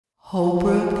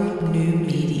Holbrook New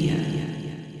Media.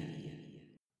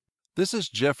 This is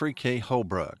Jeffrey K.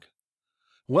 Holbrook.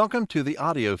 Welcome to the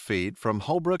audio feed from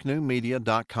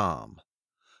holbrooknewmedia.com.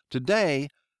 Today,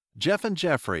 Geoff and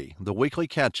Jeffrey, the weekly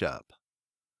catch-up.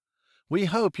 We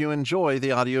hope you enjoy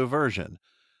the audio version.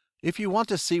 If you want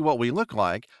to see what we look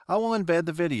like, I will embed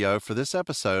the video for this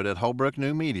episode at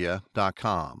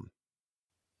holbrooknewmedia.com.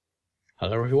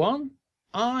 Hello everyone,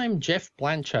 I'm Geoff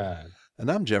Blanchard. And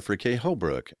I'm Jeffrey K.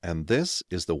 Holbrook, and this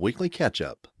is the weekly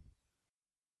catch-up.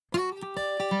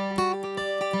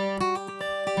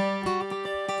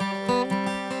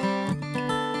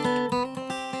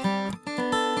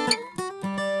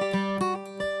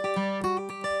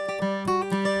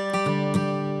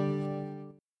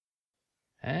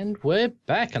 And we're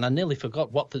back, and I nearly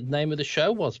forgot what the name of the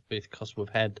show was because we've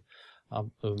had,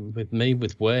 with me,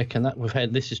 with work, and that we've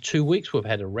had, this is 2 weeks we've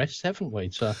had a rest, haven't we?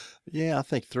 So yeah, I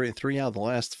think three out of the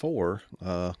last 4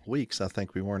 weeks, I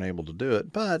think we weren't able to do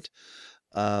it. But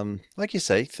like you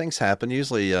say, things happen.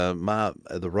 Usually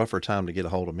the rougher time to get a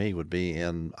hold of me would be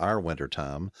in our winter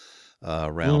time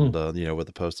around, with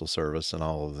the Postal Service and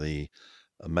all of the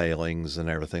mailings and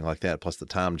everything like that. Plus the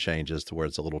time changes to where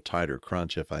it's a little tighter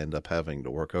crunch if I end up having to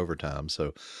work overtime.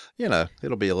 So,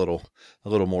 it'll be a little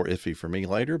more iffy for me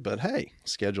later, but hey,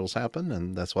 schedules happen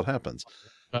and that's what happens.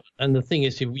 And the thing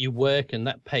is, you work and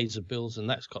that pays the bills, and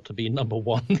that's got to be number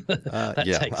one.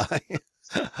 I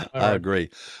agree.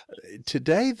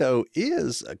 Today, though,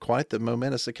 is quite the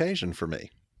momentous occasion for me.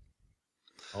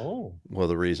 Oh. Well,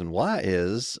 the reason why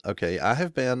is, I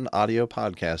have been audio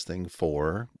podcasting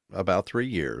for about 3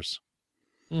 years.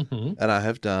 Mm-hmm. And I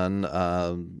have done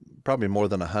probably more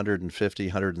than 150,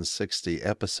 160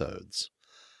 episodes.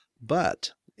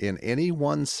 But in any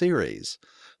one series,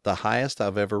 the highest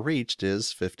I've ever reached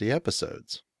is 50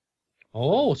 episodes.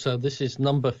 Oh, so this is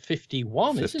number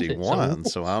 51, 51. Isn't it?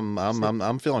 So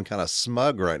I'm feeling kind of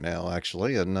smug right now,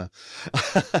 actually. And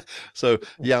so,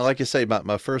 yeah, like you say,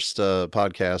 my first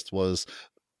podcast was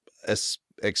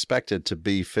expected to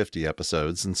be 50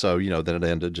 episodes. And so, then it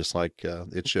ended just like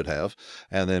it should have.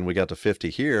 And then we got to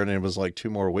 50 here, and it was like 2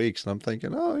 more weeks. And I'm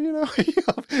thinking,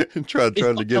 and trying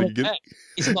to get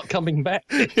He's not coming back.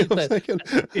 I'm thinking,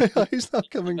 he's not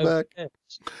coming back.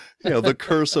 The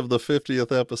curse of the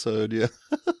 50th episode. Yeah.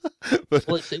 But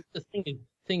well, the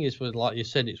thing is, with, like you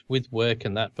said, it's with work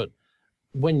and that, but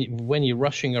when you're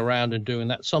rushing around and doing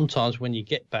that, sometimes when you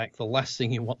get back, the last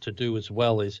thing you want to do as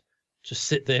well is just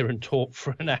sit there and talk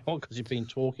for an hour because you've been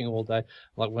talking all day.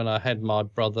 Like when I had my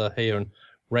brother here and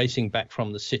racing back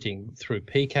from the city through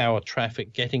peak hour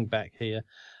traffic, getting back here,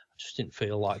 I just didn't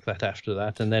feel like that after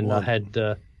that. And then I had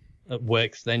at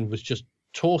work then was just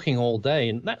talking all day,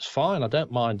 and that's fine. I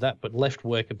don't mind that, but left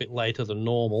work a bit later than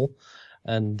normal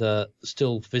and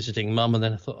still visiting mum. And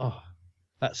then I thought,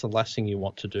 that's the last thing you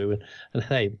want to do. And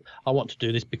hey, I want to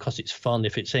do this because it's fun.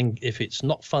 If it's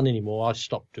not fun anymore, I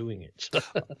stop doing it.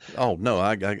 Oh, no,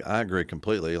 I agree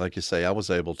completely. Like you say, I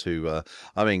was able to,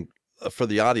 for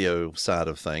the audio side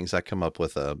of things, I come up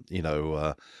with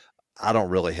I don't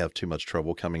really have too much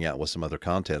trouble coming out with some other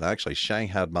content. I actually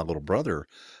shanghaied my little brother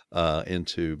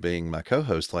into being my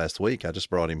co-host last week. I just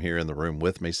brought him here in the room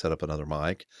with me, set up another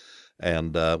mic.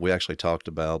 And we actually talked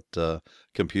about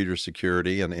computer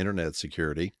security and internet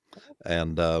security,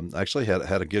 and actually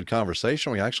had a good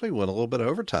conversation. We actually went a little bit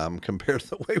overtime compared to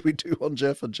the way we do on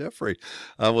Geoff and Jeffrey.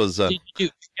 I was Did you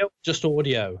do just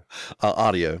audio?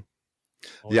 Audio.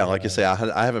 Yeah, like you say, I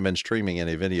haven't been streaming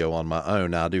any video on my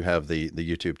own. Now, I do have the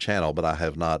YouTube channel, but I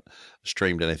have not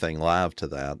streamed anything live to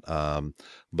that.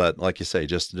 But like you say,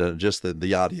 just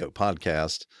the audio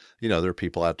podcast, there are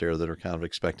people out there that are kind of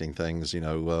expecting things,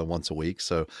 once a week.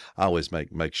 So I always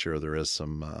make sure there is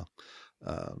some,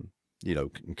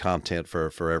 content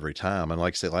for every time. And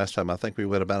like I say, last time, I think we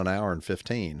went about 1 hour and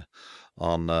 15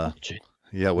 on,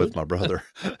 with my brother.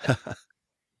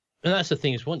 And that's the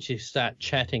thing is, once you start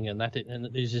chatting and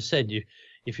as you said,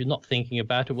 if you're not thinking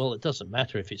about it, well, it doesn't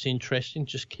matter. If it's interesting,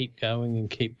 just keep going and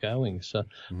keep going. So,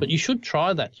 but you should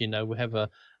try that. We have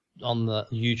on the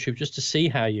YouTube just to see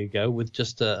how you go with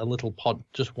just a little pod,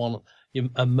 just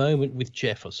a moment with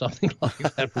Geoff or something like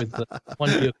that with one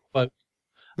of your quotes,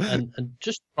 and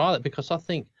just try that, because I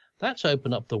think that's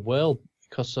opened up the world.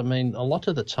 Because, a lot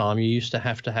of the time you used to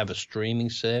have a streaming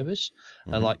service,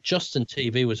 and like Justin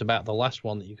TV was about the last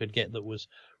one that you could get that was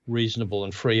reasonable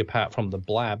and free apart from the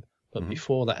Blab. But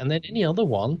before that, and then any other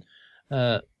one,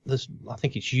 I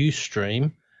think it's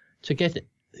Ustream. To get it,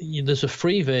 there's a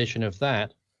free version of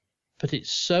that, but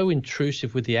it's so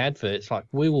intrusive with the adverts. Like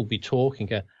we will be talking,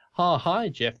 hi,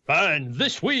 Geoff. And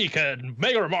this week at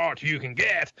Mega Mart you can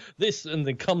get this, and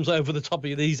then comes over the top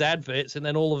of these adverts, and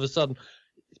then all of a sudden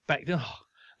it's back to,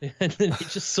 and then it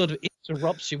just sort of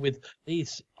interrupts you with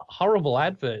these horrible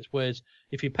adverts. Whereas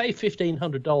if you pay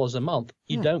 $1,500 a month,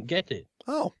 you don't get it.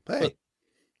 Oh, hey.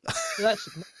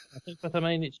 But I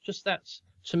mean, it's just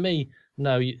to me,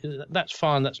 no, that's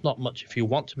fine. That's not much if you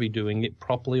want to be doing it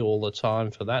properly all the time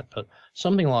for that. But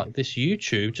something like this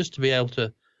YouTube, just to be able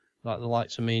to, like the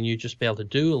likes of me and you, just be able to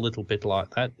do a little bit like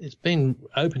that, it's been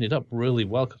opened it up really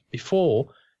well. 'Cause before,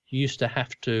 you used to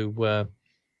have to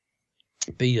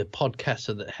be a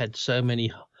podcaster that had so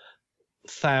many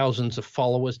thousands of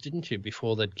followers, didn't you,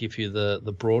 before they'd give you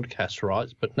the broadcast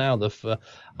rights. But now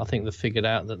I think they've figured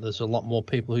out that there's a lot more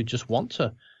people who just want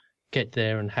to get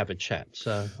there and have a chat.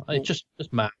 So it just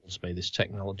marvels me, this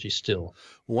technology still.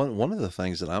 One of the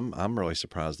things that I'm really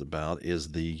surprised about is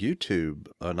the YouTube,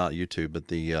 not YouTube, but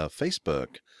the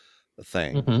Facebook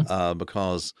thing,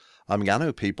 because I mean, I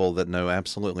know people that know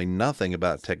absolutely nothing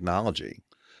about technology,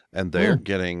 and they're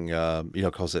getting,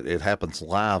 because it happens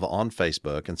live on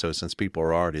Facebook. And so since people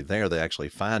are already there, they actually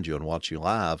find you and watch you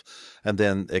live, and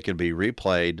then it can be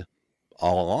replayed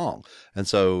all along. And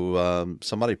so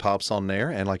somebody pops on there,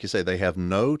 and like you say, they have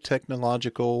no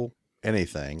technological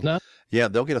anything. No. Yeah,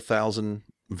 they'll get 1,000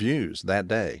 views that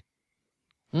day.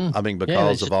 I mean,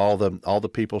 because of all the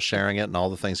people sharing it and all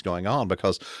the things going on,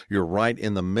 because you're right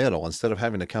in the middle. Instead of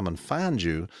having to come and find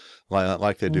you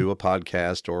like they do a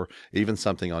podcast or even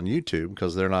something on YouTube,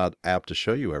 because they're not apt to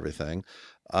show you everything.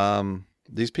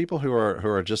 These people who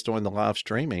are just doing the live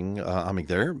streaming, I mean,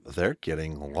 they're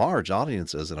getting large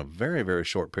audiences in a very, very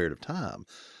short period of time.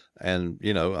 And,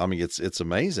 I mean, it's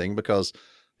amazing because,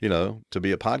 to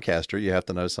be a podcaster, you have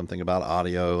to know something about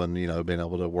audio and, being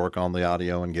able to work on the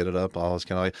audio and get it up, all this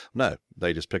kind of. No,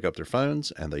 they just pick up their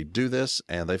phones and they do this,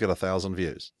 and they've got 1,000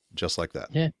 views just like that.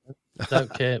 Yeah,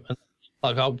 don't care.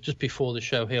 Like just before the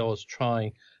show here, I was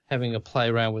having a play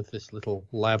around with this little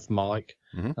lav mic.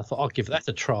 I thought I'll give that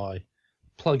a try.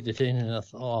 Plugged it in, and I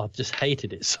thought, I just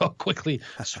hated it. So I quickly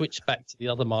switched back to the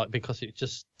other mic because it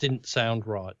just didn't sound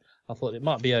right. I thought it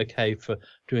might be okay for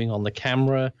doing on the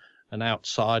camera and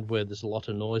outside where there's a lot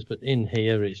of noise, but in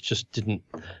here it just didn't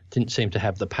seem to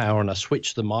have the power. And I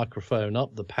switched the microphone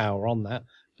up, the power on that,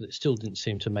 but it still didn't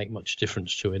seem to make much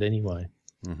difference to it anyway.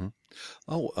 To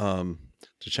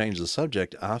change the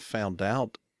subject, I found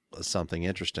out something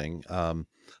interesting.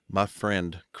 My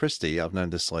friend Christy, I've known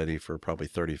this lady for probably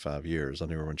 35 years. I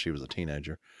knew her when she was a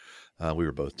teenager. We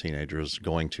were both teenagers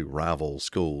going to rival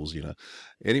schools,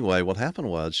 Anyway, what happened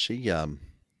was she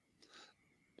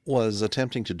was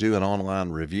attempting to do an online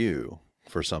review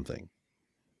for something.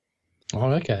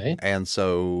 Oh, okay. And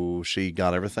so she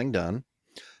got everything done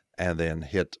and then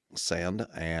hit send,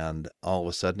 and all of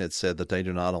a sudden it said that they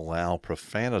do not allow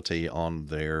profanity on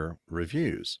their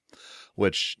reviews,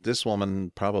 which this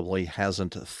woman probably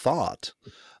hasn't thought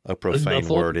a profane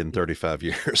word in 35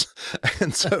 years.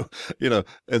 And so,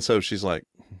 and so she's like,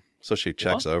 so she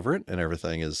checks over it and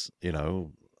everything is,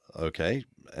 okay.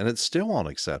 And it still won't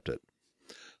accept it.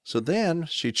 So then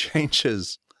she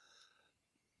changes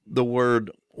the word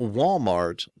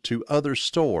Walmart to other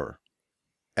store,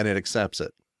 and it accepts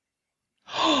it.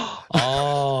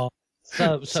 Oh,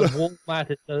 so Walmart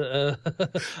is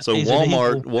so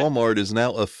Walmart is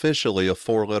now officially a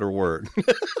 4-letter word.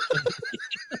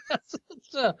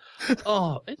 Isn't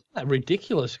that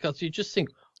ridiculous? Because you just think,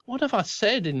 what have I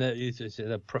said is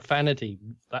it a profanity?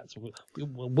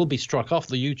 We'll be struck off.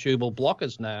 The YouTube will block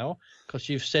us now because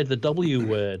you've said the W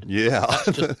word. Yeah,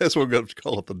 that's what we're going to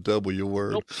call it, the W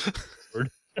word.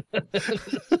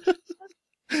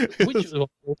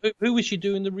 Who was she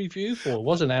doing the review for? It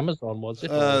wasn't Amazon, was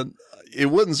it? It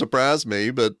wouldn't surprise me,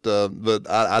 but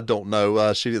I don't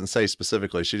know. She didn't say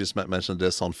specifically. She just mentioned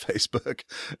this on Facebook,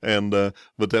 and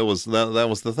but that was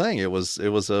the thing. It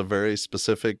was a very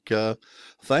specific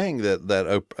thing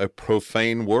that a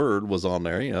profane word was on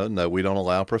there. No, we don't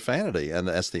allow profanity, and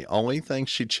that's the only thing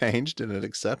she changed, and it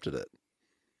accepted it.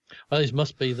 Well, it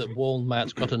must be that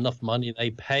Walmart's got enough money.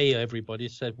 They pay everybody.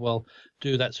 Said, well,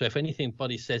 do that. So if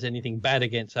anybody says anything bad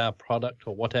against our product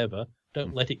or whatever,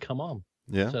 don't let it come on.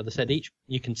 Yeah. So they said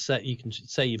you can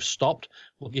say you've stopped.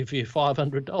 We'll give you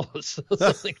 $500 or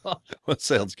something like that. Well,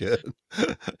 sounds good.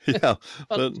 Yeah,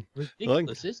 but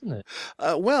ridiculous, isn't it?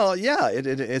 Well, yeah,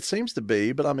 it seems to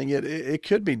be, but I mean, it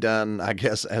could be done, I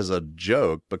guess, as a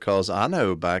joke, because I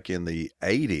know back in the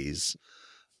 80s.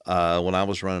 When I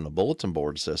was running a bulletin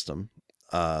board system,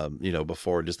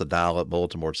 before just the dial-up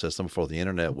bulletin board system, before the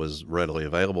internet was readily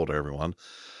available to everyone,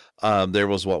 there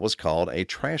was what was called a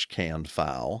trash can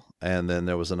file. And then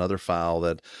there was another file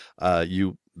that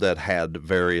you that had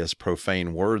various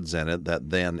profane words in it that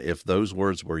then if those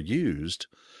words were used,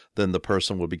 then the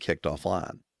person would be kicked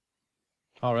offline.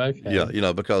 Oh, okay.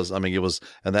 Yeah, because I mean that was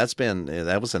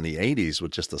in the 80s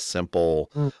with just a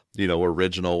simple,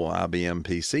 original IBM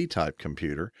PC type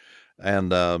computer.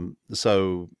 And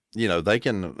so, they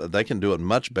can do it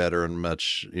much better and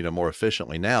much, more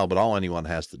efficiently now, but all anyone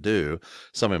has to do,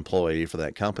 some employee for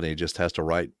that company just has to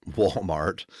write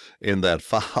Walmart in that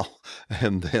file.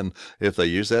 And then if they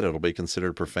use that, it'll be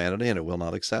considered profanity and it will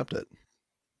not accept it.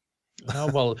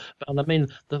 Oh, well, and I mean,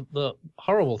 the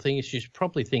horrible thing is she's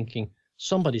probably thinking,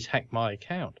 somebody's hacked my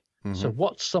account. So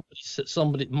what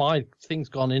my thing's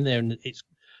gone in there and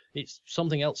it's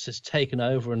something else has taken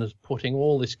over and is putting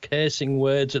all this cursing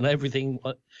words and everything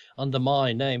under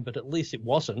my name, but at least it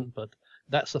wasn't. But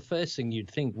that's the first thing you'd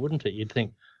think, wouldn't it? You'd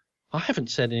think, I haven't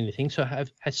said anything, so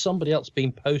has somebody else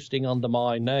been posting under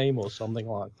my name or something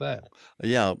like that?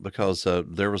 Yeah, because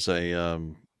there was a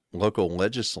local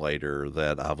legislator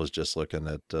that I was just looking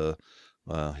at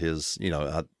his,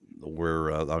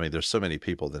 there's so many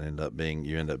people that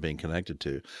you end up being connected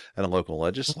to, and a local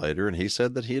legislator, and he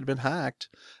said that he had been hacked,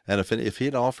 and if he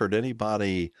had offered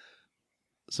anybody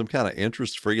some kind of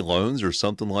interest-free loans or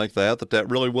something like that, that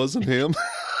really wasn't him.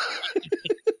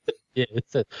 Yeah,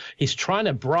 he's trying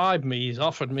to bribe me. He's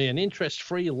offered me an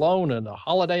interest-free loan and a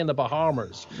holiday in the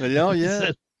Bahamas. Oh,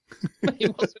 yeah.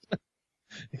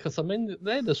 Because, I mean,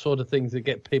 they're the sort of things that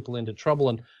get people into trouble.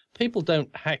 And people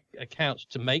don't hack accounts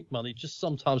to make money, just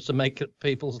sometimes to make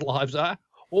people's lives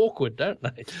awkward, don't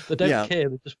they? They don't care.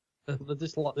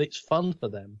 It's fun for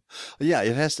them. Yeah,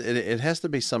 it has to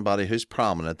be somebody who's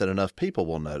prominent that enough people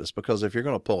will notice. Because if you're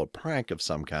going to pull a prank of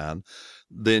some kind,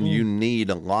 then you need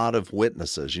a lot of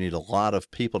witnesses. You need a lot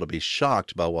of people to be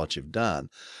shocked by what you've done.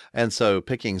 And so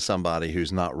picking somebody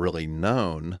who's not really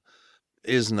known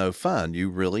is no fun.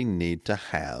 You really need to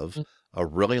have a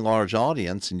really large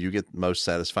audience, and you get most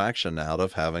satisfaction out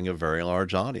of having a very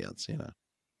large audience,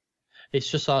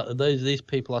 It's just like these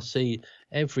people I see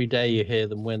every day. You hear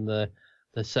them when they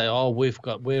say, "Oh, we're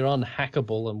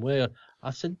unhackable," and I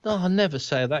said, "No, I never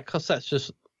say that, because that's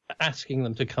just asking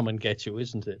them to come and get you,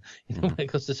 isn't it?"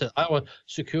 Because they said our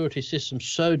security system's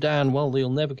so down, well, you'll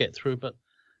never get through. But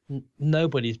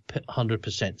nobody's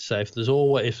 100% safe.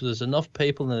 If there's enough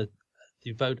people in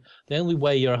you vote, the only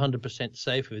way you're 100%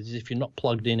 safe is if you're not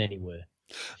plugged in anywhere.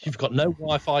 If you've got no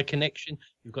Wi-Fi connection,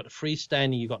 you've got a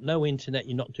freestanding, you've got no internet,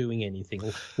 you're not doing anything,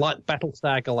 like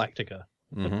Battlestar Galactica.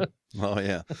 Oh,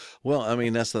 yeah. Well, I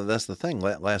mean, that's the thing.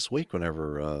 Last week,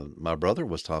 whenever my brother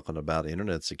was talking about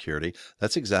internet security,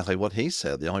 that's exactly what he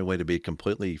said. The only way to be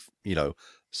completely,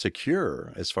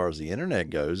 secure as far as the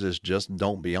internet goes is just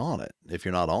don't be on it. If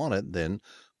you're not on it, then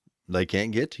they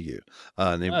can't get to you.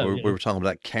 And we were talking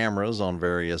about cameras on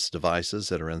various devices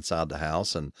that are inside the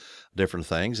house and different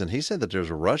things. And he said that there's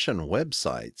Russian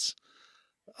websites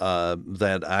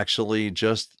that actually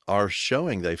just are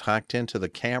showing they've hacked into the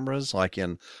cameras, like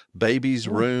in babies'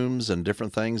 rooms and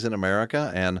different things in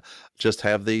America, and just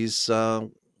have these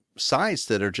sites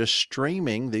that are just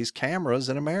streaming these cameras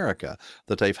in America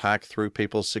that they've hacked through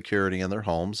people's security in their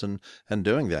homes and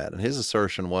doing that. And his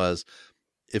assertion was,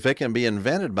 if it can be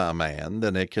invented by man,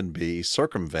 then it can be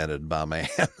circumvented by man.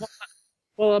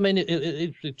 Well, I mean,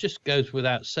 it just goes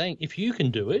without saying, if you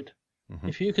can do it,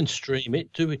 if you can stream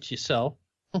it, do it yourself,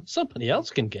 somebody else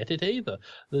can get it either.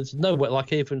 There's no way,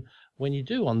 like even when you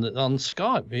do on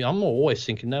Skype, I'm always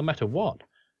thinking, no matter what,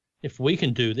 if we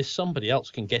can do this, somebody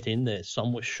else can get in there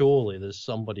somewhere. Surely there's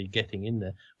somebody getting in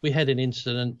there. We had an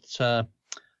incident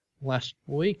last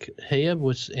week here,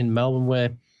 was in Melbourne,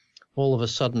 where all of a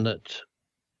sudden at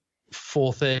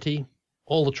 4:30,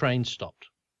 all the trains stopped.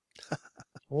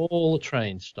 All the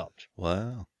trains stopped.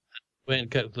 Wow.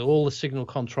 All the signal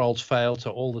controls failed,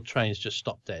 so all the trains just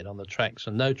stopped dead on the tracks,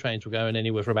 and no trains were going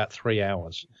anywhere for about 3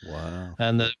 hours. Wow.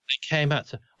 And they came out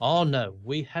to, oh, no,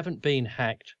 we haven't been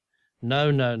hacked.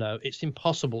 No, it's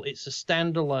impossible. It's a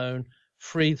standalone,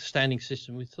 freestanding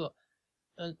system. We thought,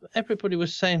 everybody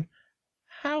was saying,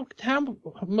 how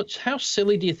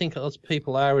silly do you think those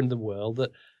people are in the world,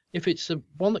 that if it's the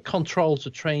one that controls the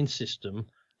train system,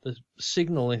 the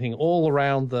signaling thing all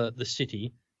around the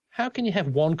city, how can you have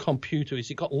one computer?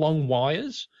 Has it got long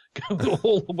wires going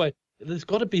all the way? There's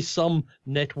got to be some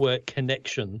network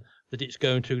connection that it's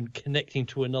going to, connecting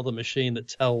to another machine that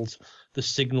tells the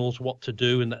signals what to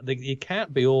do, and that you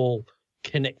can't be all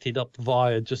connected up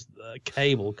via just a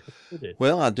cable, could it?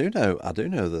 Well, I do know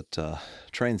that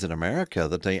trains in America,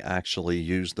 that they actually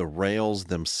use the rails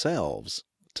themselves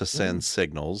to send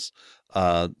signals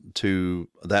to,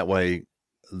 that way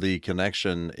the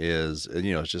connection is,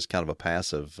 it's just kind of a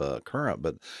passive current,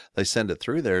 but they send it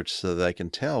through there so they can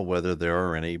tell whether there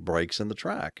are any breaks in the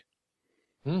track.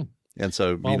 Hmm. And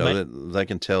so, Well, they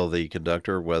can tell the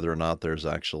conductor whether or not there's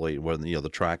actually, whether, the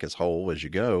track is whole as you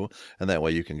go. And that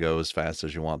way you can go as fast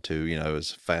as you want to,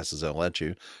 as fast as they'll let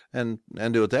you, and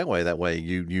do it that way. That way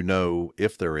you know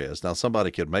if there is. Now,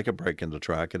 somebody could make a break in the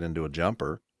track and then do a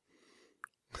jumper,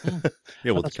 hmm. with I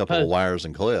a couple of suppose, wires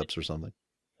and clips or something.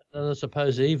 and I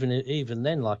suppose even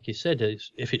then, like you said,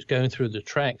 if it's going through the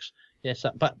tracks, yes,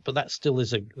 but that still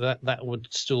is that would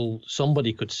still,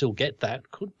 somebody could still get that,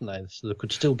 couldn't they? So they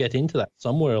could still get into that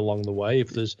somewhere along the way if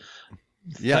there's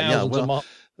thousands of Well, miles.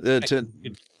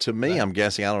 to me, I'm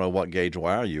guessing, I don't know what gauge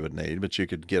wire you would need, but you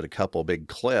could get a couple big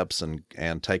clips and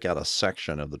take out a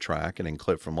section of the track and then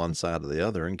clip from one side to the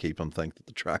other and keep them think that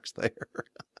the track's there.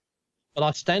 But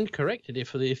I stand corrected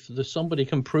if somebody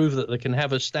can prove that they can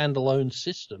have a standalone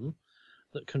system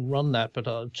that can run that.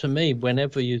 But to me,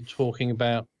 whenever you're talking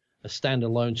about a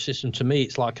standalone system, to me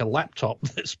it's like a laptop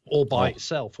that's all by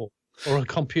itself, or a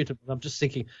computer. I'm just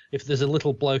thinking, if there's a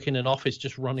little bloke in an office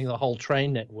just running the whole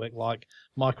train network, like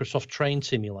Microsoft Train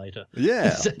Simulator.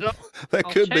 Yeah, Said, that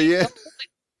could be it.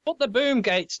 Put the boom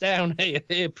gates down here,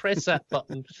 press that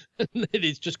button. And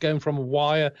it's just going from a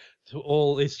wire to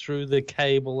all this through the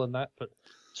cable and that. But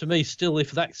to me, still,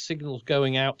 if that signal's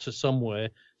going out to somewhere,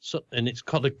 and it's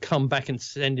got to come back and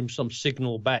send him some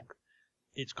signal back,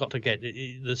 it's got to get,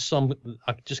 there's some,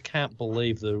 I just can't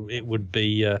believe that it would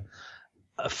be a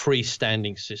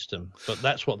freestanding system. But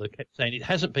that's what they kept saying. It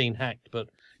hasn't been hacked, but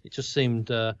it just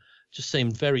seemed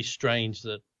very strange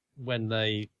that when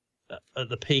they, at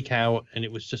the peak hour, and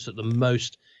it was just at the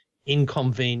most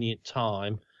inconvenient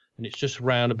time, and it's just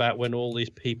round about when all these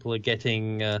people are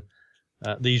getting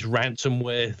these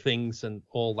ransomware things and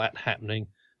all that happening.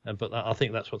 But I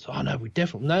think that's what's. Oh no, we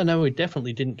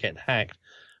definitely didn't get hacked.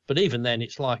 But even then,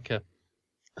 it's like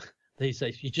these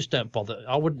days you just don't bother.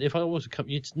 I wouldn't, if I was a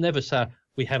company, you'd never say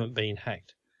we haven't been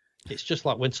hacked. It's just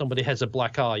like when somebody has a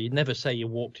black eye, you never say you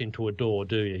walked into a door,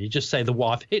 do you? You just say the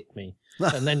wife hit me,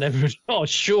 and then they're oh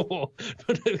sure,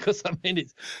 but because I mean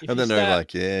it's. And then they're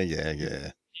like, yeah, you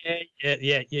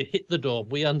hit the door.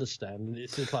 We understand.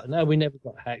 It's just like, no, we never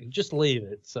got hacked. Just leave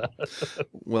it. So.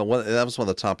 Well, that was one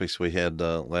of the topics we had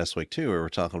last week too. We were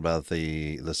talking about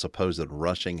the supposed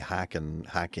rushing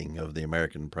hacking of the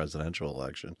American presidential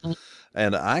election,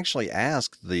 and I actually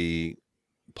asked the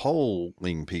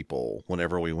polling people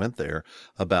whenever we went there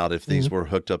about if these were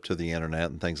hooked up to the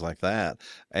internet and things like that.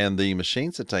 And the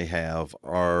machines that they have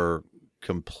are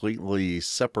completely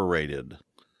separated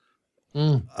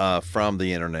from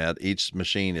the internet. Each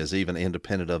machine is even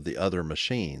independent of the other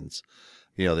machines,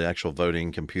 the actual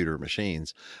voting computer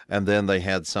machines. And then they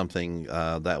had something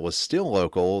that was still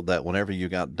local, that whenever you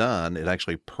got done, it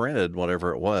actually printed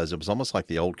whatever it was. It was almost like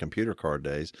the old computer card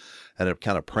days, and it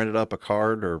kind of printed up a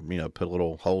card, or put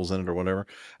little holes in it or whatever,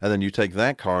 and then you take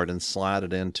that card and slide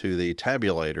it into the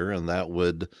tabulator, and that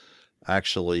would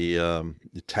actually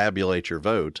tabulate your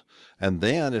vote. And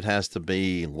then it has to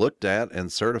be looked at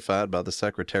and certified by the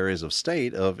secretaries of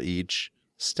state of each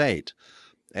state.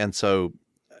 And so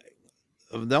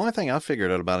the only thing I figured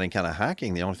out about any kind of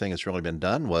hacking, the only thing that's really been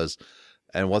done was,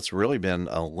 and what's really been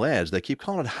alleged, they keep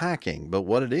calling it hacking, but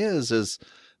what it is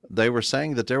they were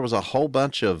saying that there was a whole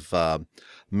bunch of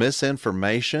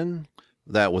misinformation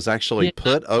that was actually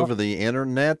put over the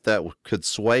internet that could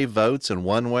sway votes in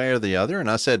one way or the other.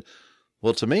 And I said,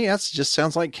 well, to me, that just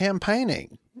sounds like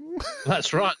campaigning.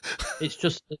 That's right. It's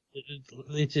just,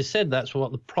 it is said that's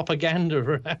what the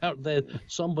propaganda out there.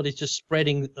 Somebody's just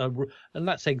spreading, and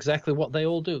that's exactly what they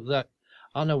all do. That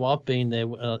I know I've been there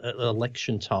at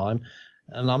election time,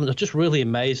 and I'm just really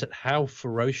amazed at how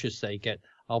ferocious they get.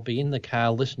 I'll be in the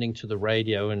car listening to the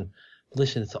radio and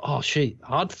listening to,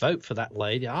 I'd vote for that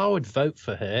lady. I would vote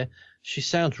for her. She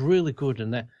sounds really good,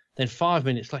 and that. Then 5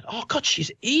 minutes later, oh God,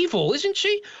 she's evil, isn't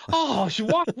she? Oh,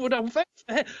 why would I vote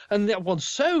for her? And that one's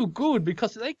so good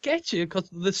because they get you, because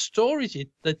the stories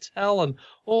they tell and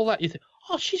all that. You think,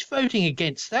 oh, she's voting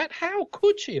against that. How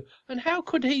could she? And how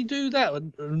could he do that?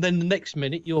 And then the next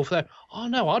minute you'll say, oh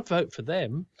no, I'd vote for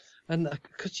them. And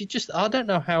because I don't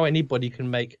know how anybody can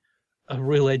make a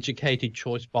real educated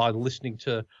choice by listening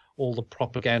to all the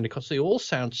propaganda, because they all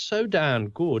sound so damn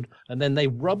good, and then they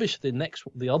rubbish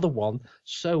the other one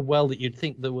so well that you'd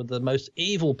think they were the most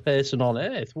evil person on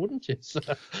earth, wouldn't you? So,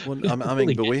 well, I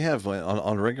mean, but we have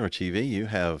on regular TV, you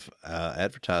have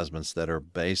advertisements that are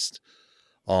based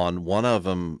on, one of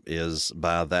them is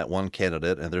by that one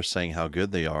candidate, and they're saying how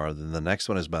good they are. Then the next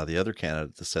one is by the other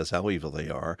candidate that says how evil they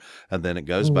are, and then it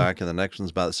goes back, and the next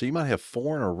one's by. So you might have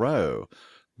 4 in a row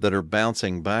that are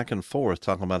bouncing back and forth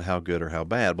talking about how good or how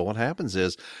bad. But what happens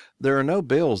is there are no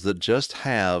bills that just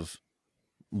have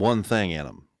one thing in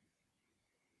them.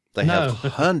 They have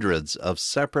hundreds of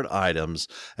separate items,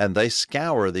 and they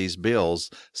scour these bills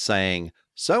saying,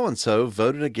 so-and-so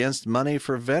voted against money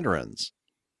for veterans.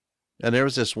 And there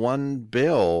was this one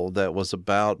bill that was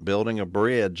about building a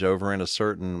bridge over in a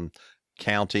certain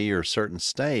county or certain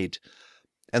state,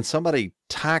 and somebody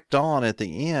tacked on at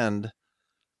the end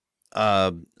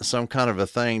some kind of a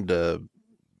thing to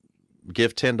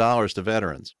give $10 to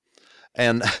veterans.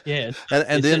 And yeah,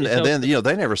 and then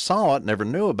they never saw it, never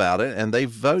knew about it, and they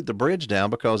vote the bridge down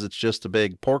because it's just a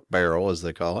big pork barrel, as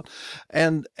they call it,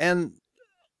 and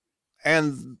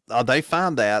they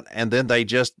find that, and then they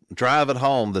just drive it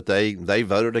home that they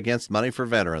voted against money for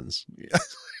veterans.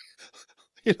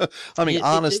 I mean,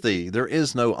 honesty. There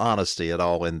is no honesty at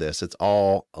all in this. It's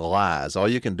all lies. All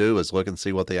you can do is look and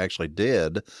see what they actually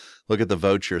did. Look at the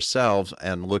votes yourself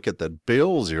and look at the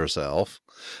bills yourself.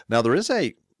 Now, there is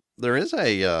a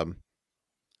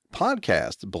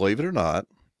podcast, believe it or not.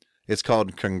 It's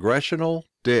called Congressional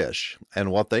Dish.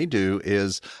 And what they do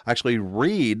is actually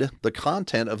read the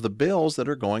content of the bills that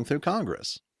are going through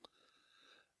Congress.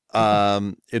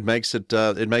 It makes it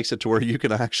to where you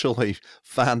can actually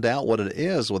find out what it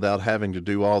is without having to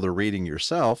do all the reading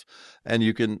yourself. And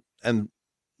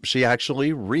she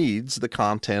actually reads the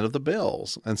content of the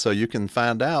bills. And so you can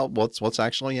find out what's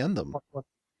actually in them.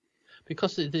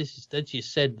 Because this, as you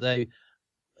said,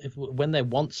 when they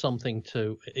want something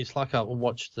to, it's like I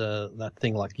watched that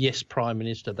thing like Yes, Prime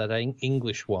Minister, that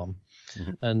English one,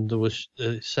 and there was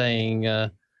saying,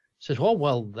 says, oh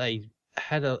well, they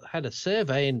had a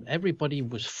survey and everybody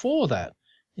was for that.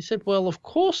 He said, well, of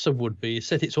course there would be. He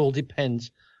said it all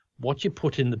depends what you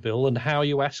put in the bill and how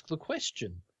you ask the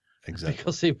question. Exactly.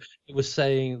 Because he was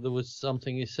saying there was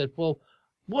something. He said, well,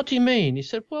 what do you mean? He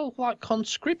said, well, like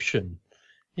conscription.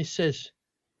 He says,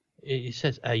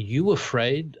 are you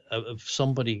afraid of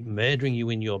somebody murdering you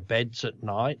in your beds at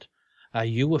night? Are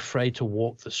you afraid to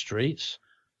walk the streets?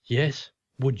 Yes.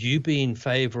 Would you be in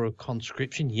favor of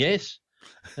conscription? Yes.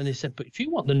 And he said, but if you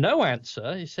want the no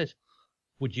answer, he said,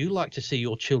 would you like to see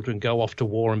your children go off to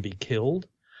war and be killed?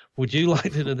 Would you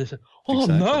like to? And they said, oh,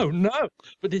 exactly. No.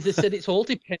 But they said it all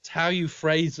depends how you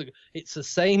phrase it. It's the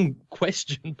same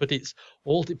question, but it's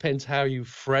all depends how you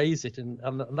phrase it. And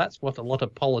that's what a lot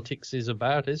of politics is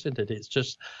about, isn't it? It's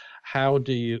just how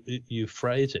do you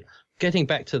phrase it? Getting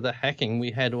back to the hacking,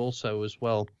 we had also as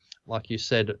well, like you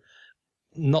said,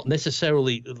 not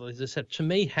necessarily, as I said, to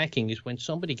me, hacking is when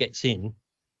somebody gets in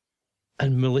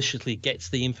and maliciously gets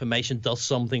the information, does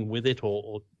something with it,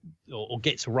 or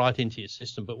gets right into your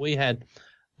system. But we had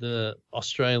the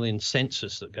Australian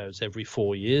census that goes every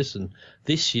 4 years, and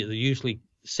this year they usually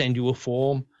send you a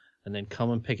form and then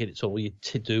come and pick it. It's all you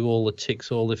do, all the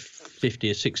ticks, all the 50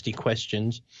 or 60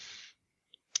 questions.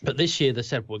 But this year they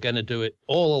said we're going to do it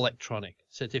all electronic.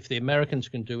 Said if the Americans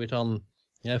can do it on,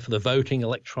 for the voting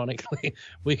electronically,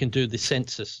 we can do the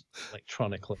census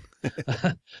electronically.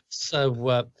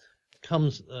 So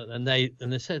comes and they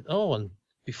said, oh, and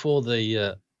before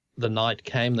the night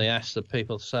came, they asked the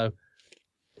people, so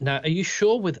now are you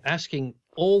sure with asking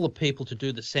all the people to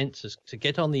do the census to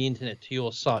get on the internet to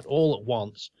your site all at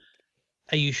once,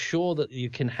 are you sure that you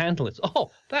can handle it?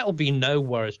 Oh, that'll be no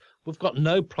worries. We've got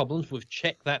no problems. We've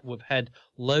checked that. We've had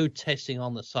load testing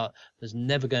on the site. There's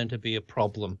never going to be a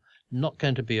problem. Not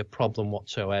going to be a problem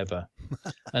whatsoever.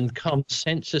 And come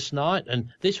census night,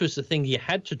 and this was the thing you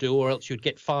had to do, or else you'd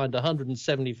get fined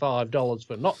 $175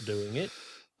 for not doing it.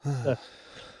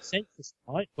 Census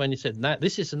night, when he said, "No,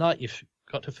 this is the night you've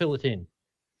got to fill it in."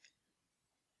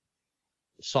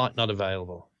 Site not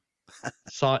available.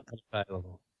 Site not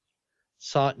available.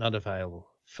 Site not available.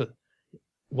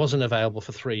 Wasn't available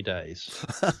for 3 days.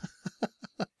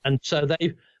 And so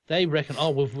they reckon,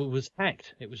 oh, it was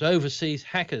hacked. It was overseas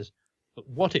hackers. But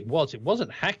what it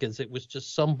wasn't hackers. It was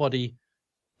just somebody.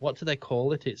 What do they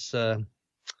call it? It's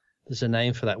there's a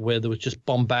name for that, where there was just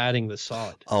bombarding the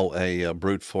site. Oh, a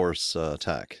brute force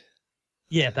attack.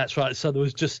 Yeah, that's right. So there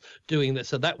was just doing that.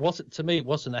 So that wasn't, to me, it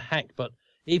wasn't a hack. But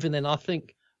even then, I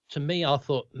think, to me, I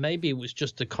thought maybe it was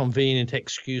just a convenient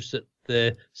excuse that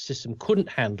the system couldn't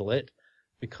handle it,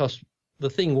 because the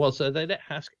thing was they didn't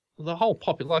ask the whole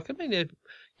population. Like, I mean,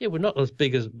 we're not as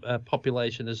big as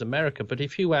population as America, but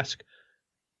if you ask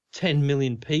 10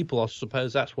 million people, I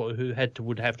suppose that's what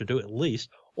would have to do at least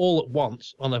all at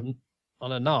once on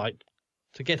a night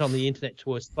to get on the internet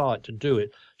to a site to do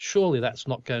it. Surely that's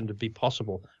not going to be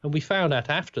possible. And we found out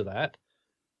after that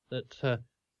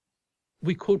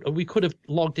we could have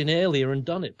logged in earlier and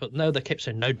done it, but no, they kept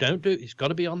saying, no, don't do it. It's got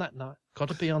to be on that night. Got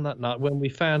to be on that night. When we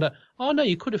found out, oh no,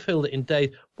 you could have filled it in days.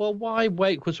 Well, why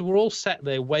wait? Because we're all sat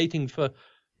there waiting for,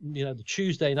 the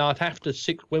Tuesday night after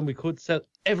 6 when we could. So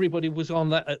everybody was on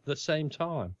that at the same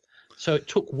time. So it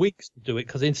took weeks to do it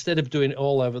because instead of doing it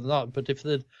all over the night, but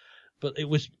it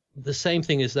was the same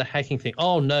thing as the hacking thing.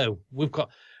 Oh no,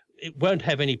 it won't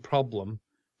have any problem.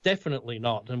 Definitely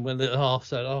not. And when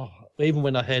even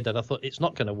when I heard that, I thought it's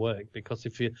not going to work, because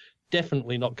if you're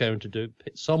definitely not going to do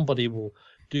it, somebody will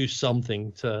do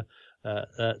something to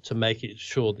make it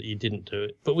sure that you didn't do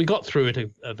it. But we got through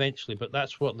it eventually. But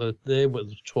that's what they were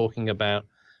talking about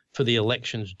for the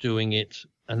elections, doing it.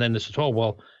 And then they said, oh,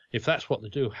 well, if that's what they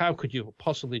do, how could you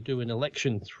possibly do an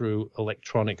election through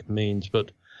electronic means?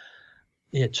 But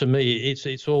yeah, to me,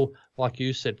 it's all like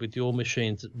you said with your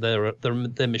machines. They're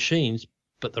machines,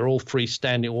 but they're all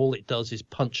freestanding. All it does is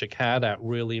punch a card out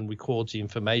really and records the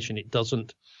information. It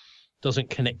doesn't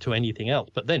connect to anything else.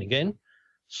 But then again,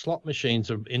 slot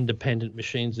machines are independent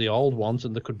machines, the old ones,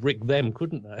 and they could rig them,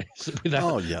 couldn't they?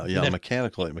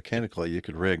 Mechanically you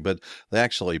could rig, but they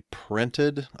actually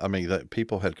printed. I mean,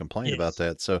 people had complained about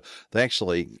that, so they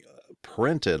actually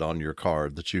printed on your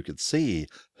card that you could see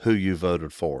who you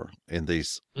voted for in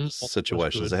these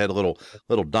situations. They had little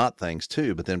dot things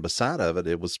too, but then beside of it,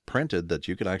 it was printed that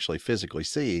you could actually physically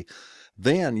see.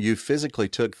 Then you physically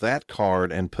took that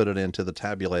card and put it into the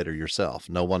tabulator yourself.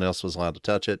 No one else was allowed to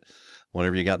touch it.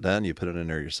 Whenever you got done, you put it in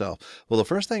there yourself. Well, the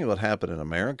first thing that would happen in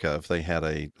America, if they had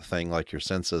a thing like your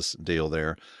census deal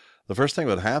there, the first thing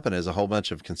that would happen is a whole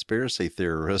bunch of conspiracy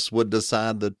theorists would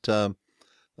decide that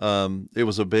it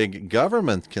was a big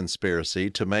government conspiracy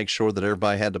to make sure that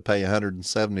everybody had to pay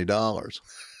 $170.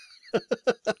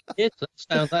 Yes,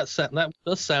 that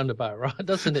does sound about right,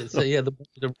 doesn't it? So yeah,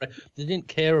 they didn't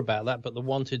care about that, but they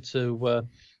wanted to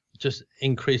just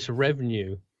increase the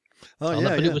revenue. Oh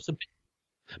yeah, but it was a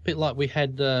bit like we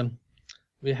had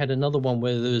another one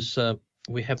where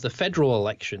we have the federal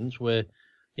elections where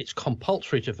it's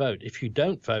compulsory to vote. If you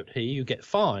don't vote here, you get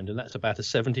fined, and that's about a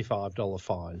 $75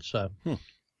 fine. So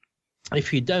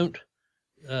if you don't,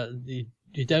 you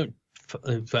don't.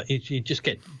 You just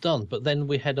get done. But then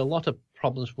we had a lot of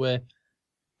problems where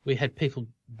we had people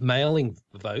mailing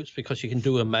votes, because you can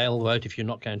do a mail vote if you're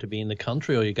not going to be in the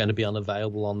country or you're going to be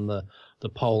unavailable on the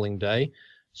polling day.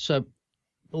 So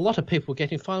a lot of people were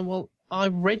getting fined. Well, I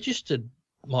registered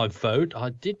my vote. I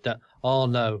did that. Oh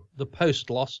no, the post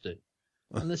lost it.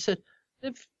 And they said,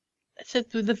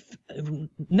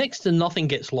 next to nothing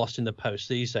gets lost in the post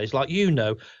these days. Like,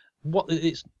 what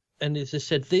it's, and as I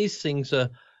said, these things are,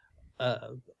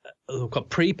 we've got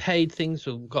prepaid things,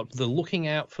 we've got the looking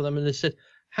out for them. And they said,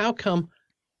 how come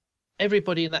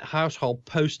everybody in that household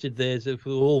posted theirs? If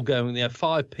we were all going there,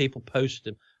 5 people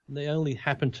posted them, and they only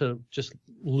happened to just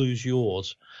lose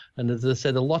yours. And as I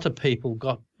said, a lot of people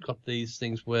got these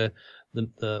things where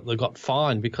they got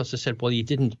fined because they said, well, you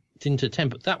didn't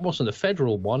attempt. But that wasn't a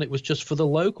federal one; it was just for the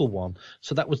local one.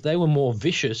 So they were more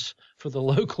vicious for the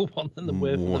local one than they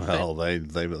were for the federal.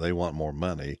 Well, they want more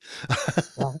money.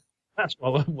 That's what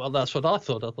I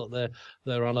thought. I thought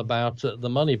they're on about the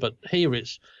money, but here it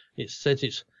says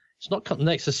it's not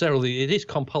necessarily. It is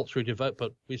compulsory to vote,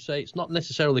 but we say it's not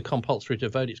necessarily compulsory to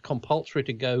vote. It's compulsory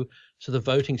to go to the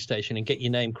voting station and get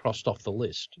your name crossed off the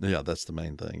list. Yeah, that's the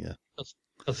main thing. Yeah,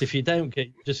 because if you don't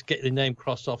just get your name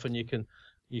crossed off, and you can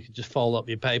just fold up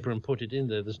your paper and put it in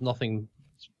there. There's nothing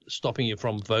stopping you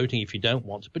from voting if you don't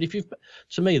want to. But if you've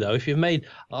made,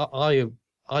 I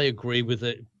agree with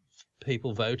it.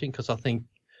 People voting, because I think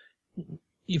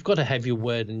you've got to have your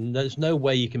word, and there's no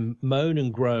way you can moan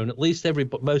and groan. At least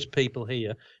most people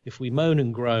here, if we moan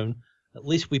and groan, at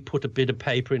least we put a bit of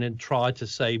paper in and try to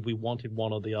say we wanted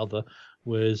one or the other.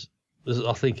 Whereas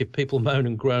I think if people moan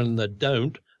and groan and they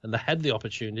don't, and they had the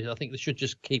opportunity, I think they should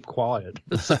just keep quiet.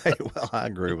 Well, I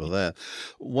agree with that.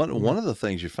 One of the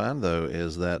things you find, though,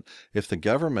 is that if the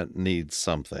government needs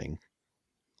something,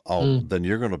 then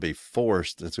you're going to be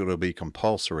forced. It's going to be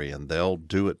compulsory, and they'll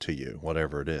do it to you,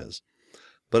 whatever it is.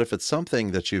 But if it's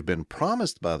something that you've been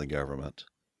promised by the government,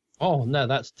 oh no,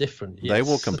 that's different. Yes. They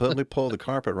will completely pull the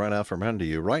carpet right out from under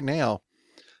you. Right now,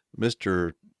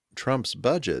 Mr. Trump's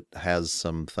budget has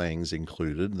some things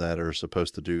included that are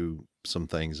supposed to do some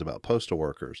things about postal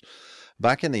workers.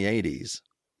 Back in the 80s,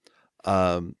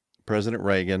 President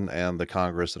Reagan and the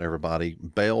Congress and everybody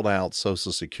bailed out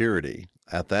Social Security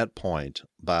at that point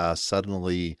by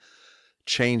suddenly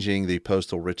changing the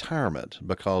postal retirement,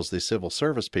 because the civil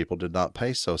service people did not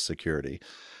pay Social Security.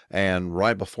 And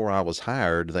right before I was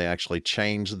hired, they actually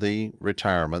changed the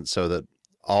retirement so that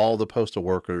all the postal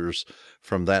workers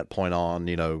from that point on,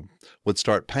 would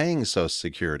start paying Social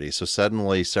Security. So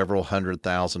suddenly several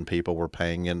 100,000 people were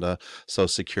paying into Social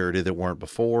Security that weren't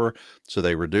before. So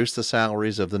they reduced the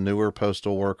salaries of the newer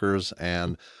postal workers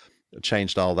and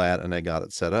changed all that, and they got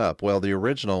it set up. Well, the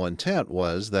original intent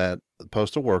was that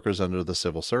postal workers under the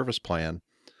civil service plan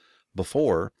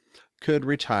before could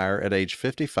retire at age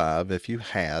 55 if you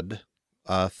had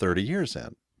 30 years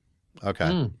in.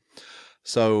 Okay.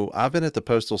 So I've been at the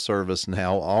Postal Service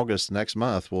now. August next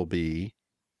month will be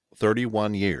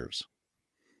 31 years.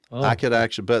 Oh. I could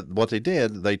actually, but what they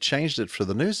did, they changed it for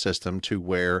the new system to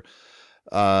where,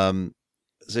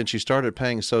 since you started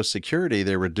paying Social Security,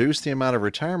 they reduced the amount of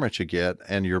retirement you get,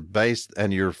 and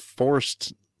you're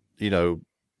forced,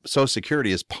 Social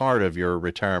Security is part of your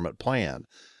retirement plan.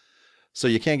 So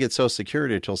you can't get Social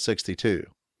Security until 62.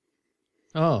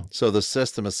 Oh. So the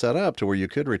system is set up to where you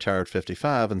could retire at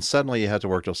 55 and suddenly you had to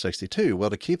work till 62. Well,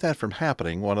 to keep that from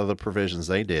happening, one of the provisions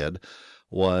they did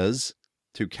was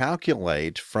to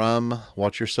calculate from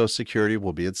what your Social Security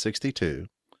will be at 62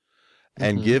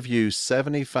 and give you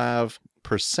 75%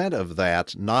 of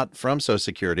that, not from Social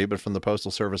Security, but from the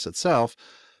Postal Service itself,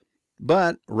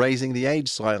 but raising the age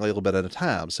slightly a little bit at a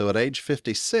time. So at age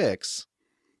 56,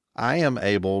 I am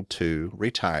able to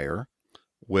retire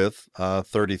with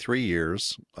 33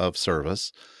 years of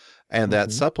service, and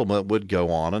that supplement would go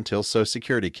on until Social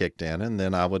Security kicked in, and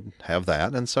then I would have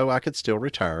that, and so I could still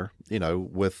retire,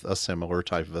 with a similar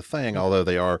type of a thing, although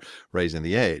they are raising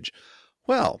the age.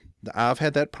 Well, I've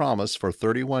had that promise for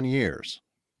 31 years.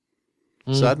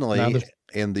 Suddenly,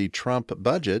 in the Trump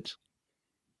budget,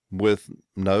 with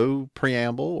no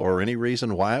preamble or any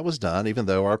reason why it was done, even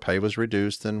though our pay was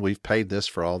reduced and we've paid this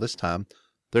for all this time,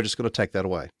 they're just going to take that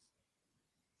away.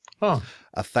 Oh,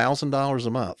 $1,000 a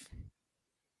month.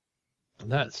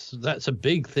 that's a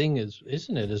big thing,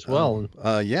 isn't it, as well?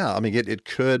 Yeah. I mean,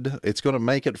 it's going to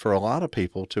make it for a lot of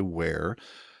people to where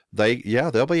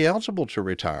they'll be eligible to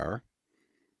retire,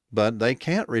 but they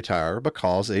can't retire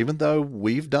because even though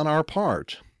we've done our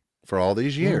part for all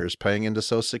these years, paying into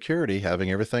Social Security,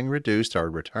 having everything reduced, our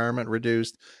retirement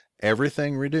reduced,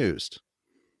 everything reduced,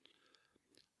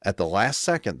 at the last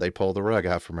second, they pull the rug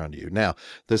out from under you. Now,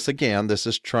 this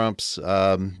is Trump's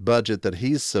budget that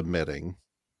he's submitting.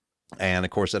 And,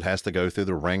 of course, it has to go through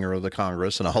the ringer of the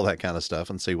Congress and all that kind of stuff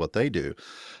and see what they do.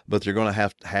 But you're going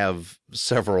to have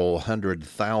several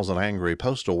 100,000 angry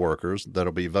postal workers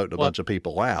that'll be voting a bunch of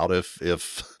people out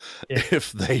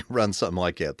if they run something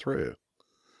like that through.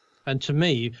 And to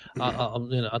me, I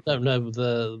don't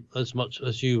know as much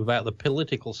as you about the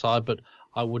political side, but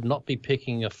I would not be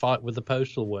picking a fight with the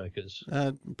postal workers.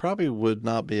 Probably would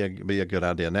not be a good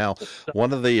idea. Now,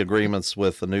 one of the agreements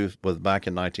with back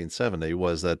in 1970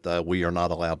 was that we are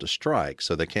not allowed to strike,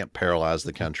 so they can't paralyze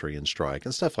the country and strike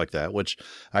and stuff like that. Which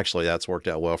actually that's worked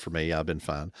out well for me. I've been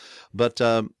fine, but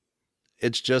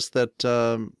it's just that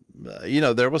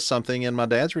there was something in my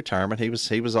dad's retirement.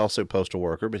 He was also a postal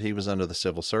worker, but he was under the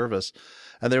civil service,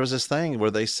 and there was this thing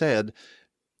where they said,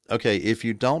 okay, if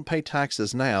you don't pay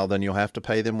taxes now, then you'll have to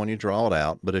pay them when you draw it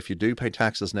out. But if you do pay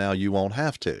taxes now, you won't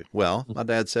have to. Well, my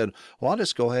dad said, well, I'll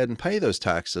just go ahead and pay those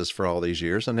taxes for all these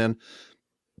years. And then,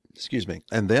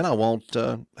 and then I won't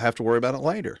have to worry about it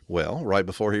later. Well, right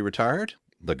before he retired,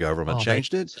 the government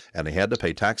changed it and he had to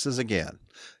pay taxes again.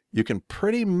 You can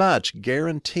pretty much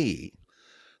guarantee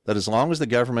that as long as the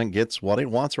government gets what it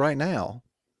wants right now,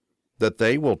 that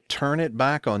they will turn it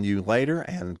back on you later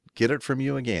and get it from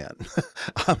you again.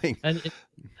 I mean,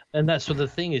 and that's what the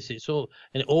thing is. It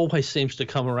always seems to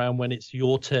come around when it's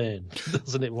your turn,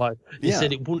 doesn't it? Like you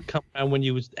said, it wouldn't come around when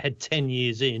you had 10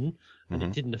 years in, and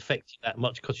it didn't affect you that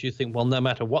much because you think, well, no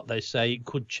matter what they say, it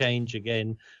could change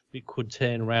again. It could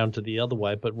turn around to the other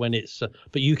way. But when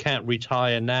but you can't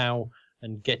retire now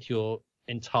and get your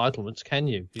entitlements, can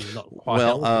you? You're not quite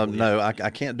no, I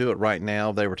can't do it right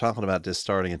now. They were talking about this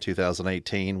starting in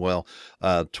 2018. Well,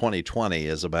 2020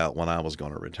 is about when I was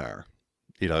going to retire.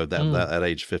 That at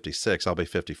age 56, I'll be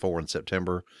 54 in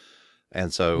September.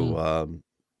 And so,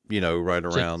 right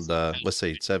around, let's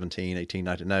see, 17, 18,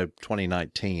 19, no,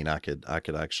 2019, I could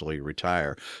actually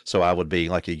retire. So I would be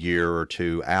like a year or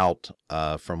two out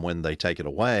from when they take it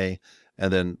away.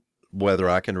 And then whether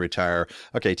I can retire,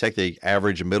 okay, take the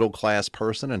average middle-class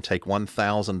person and take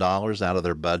 $1,000 out of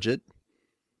their budget,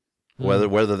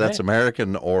 whether that's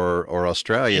American or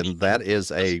Australian, that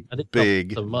is a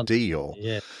big deal.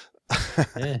 Yeah.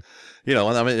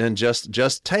 And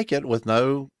just take it with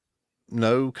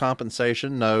no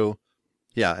compensation,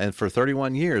 and for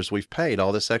 31 years, we've paid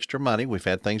all this extra money. We've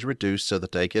had things reduced so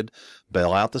that they could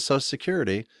bail out the Social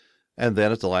Security, and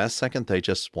then at the last second, they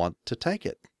just want to take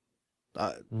it.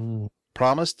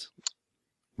 Promised,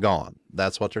 gone.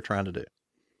 That's what they're trying to do.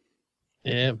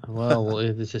 Yeah, well,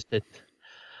 as I said,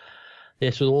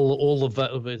 yes, with all the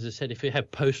vote, as I said, if you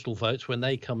have postal votes, when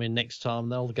they come in next time,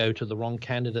 they'll go to the wrong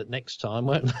candidate next time,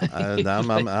 won't they?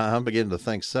 I'm beginning to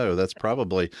think so. That's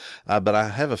probably, but I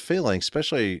have a feeling,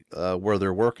 especially where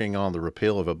they're working on the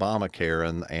repeal of Obamacare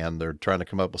and they're trying to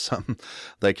come up with something,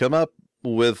 they come up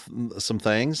with some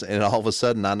things, and all of a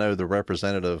sudden, I know the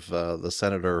representative, the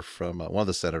senator from one of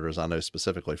the senators I know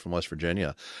specifically from West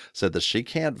Virginia, said that she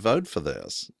can't vote for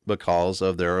this because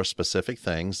there are specific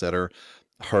things that are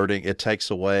hurting. It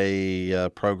takes away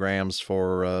programs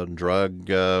for drug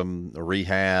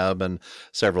rehab and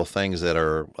several things that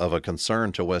are of a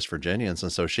concern to West Virginians,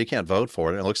 and so she can't vote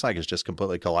for it. It looks like it's just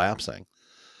completely collapsing.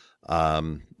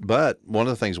 But one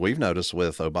of the things we've noticed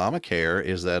with Obamacare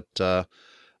is that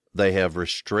they have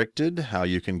restricted how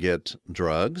you can get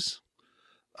drugs,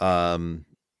 and,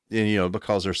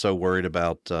 because they're so worried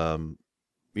about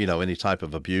any type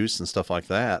of abuse and stuff like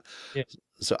that. Yeah.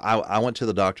 So I went to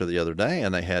the doctor the other day,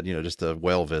 and they had, just a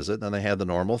well visit, and they had the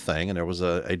normal thing, and there was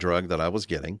a drug that I was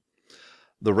getting.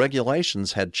 The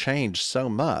regulations had changed so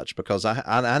much because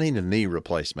I need a knee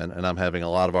replacement, and I'm having a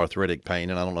lot of arthritic pain,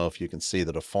 and I don't know if you can see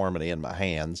the deformity in my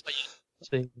hands.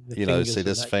 See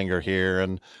this finger here,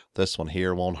 and this one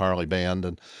here won't hardly bend,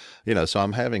 and so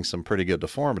I'm having some pretty good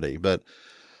deformity, but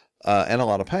and a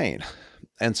lot of pain.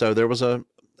 And so there was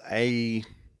a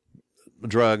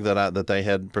drug that they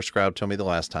had prescribed to me the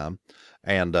last time,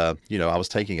 and I was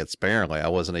taking it sparingly. I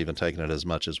wasn't even taking it as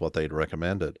much as what they'd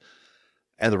recommended,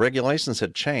 and the regulations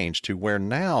had changed to where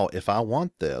now if I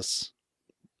want this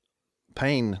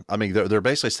pain, they're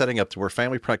basically setting up to where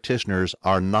family practitioners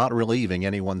are not relieving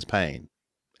anyone's pain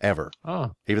ever.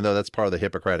 Even though that's part of the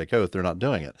Hippocratic Oath, they're not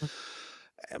doing it.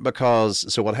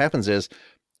 So what happens is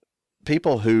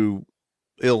people who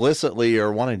illicitly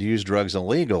are wanting to use drugs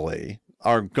illegally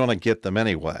are going to get them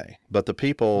anyway. But the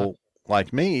people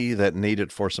like me that need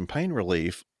it for some pain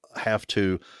relief have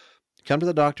to come to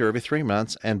the doctor every 3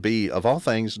 months and be, of all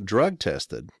things, drug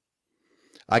tested.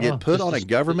 I get put on a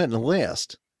government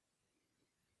list.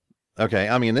 Okay,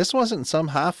 this wasn't some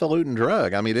highfalutin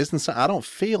drug. I don't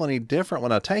feel any different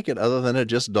when I take it other than it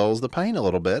just dulls the pain a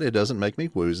little bit. It doesn't make me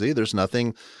woozy. There's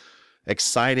nothing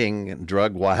exciting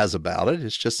drug-wise about it.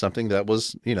 It's just something that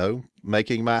was,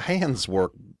 making my hands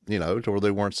work, to where they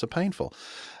weren't so painful.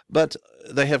 But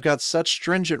they have got such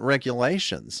stringent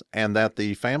regulations, and that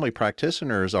the family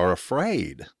practitioners are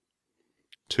afraid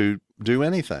to do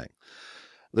anything.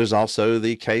 There's also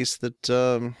the case that,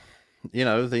 the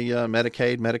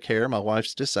Medicaid, Medicare, my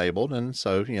wife's disabled, and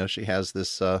so, she has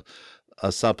this a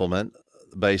supplement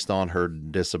based on her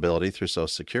disability through Social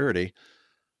Security.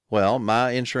 Well,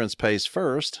 my insurance pays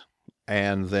first,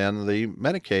 and then the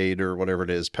Medicaid or whatever it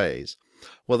is pays.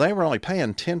 Well, they were only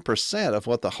paying 10% of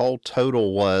what the whole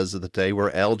total was that they were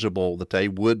eligible, that they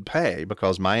would pay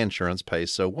because my insurance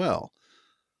pays so well.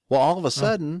 Well, all of a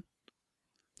sudden,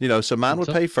 so mine would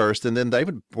pay first, and then they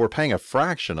were paying a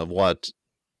fraction of what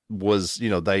was,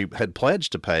 they had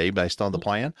pledged to pay based on the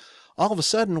plan. All of a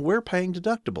sudden, we're paying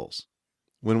deductibles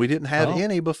when we didn't have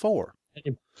any before.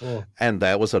 And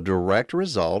that was a direct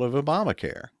result of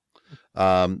Obamacare.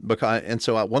 One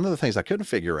of the things I couldn't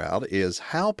figure out is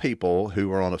how people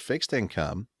who are on a fixed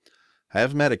income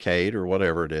have Medicaid or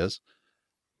whatever it is,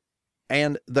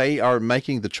 and they are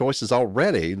making the choices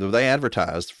already. They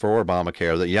advertised for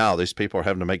Obamacare that, these people are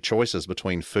having to make choices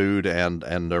between food and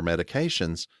their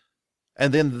medications.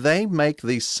 And then they make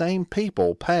these same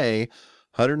people pay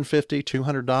 $150,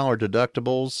 $200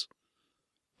 deductibles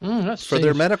for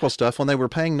their medical stuff when they were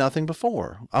paying nothing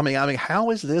before. How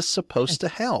is this supposed to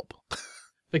help?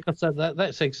 Because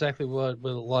that's exactly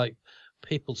what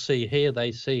people see here.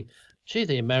 They see, gee,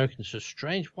 the Americans are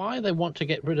strange. Why they want to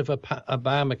get rid of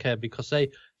Obamacare? Because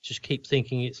they just keep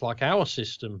thinking it's like our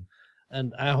system.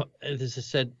 And as I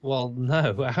said, well,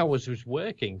 no, ours was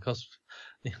working because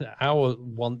our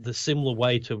one, the similar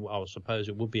way to, I suppose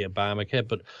it would be Obamacare,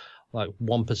 but like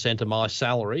 1% of my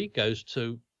salary goes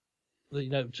to, for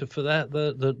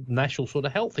the national sort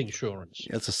of health insurance.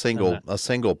 It's a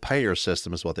single payer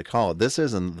system is what they call it. This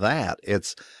isn't that.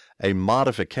 It's a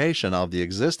modification of the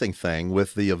existing thing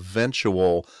with the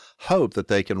eventual hope that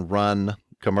they can run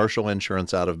commercial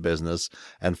insurance out of business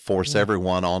and force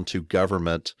everyone onto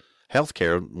government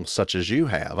healthcare such as you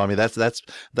have. That's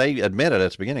they admitted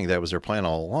at the beginning that was their plan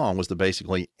all along, was to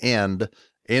basically end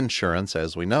insurance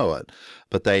as we know it.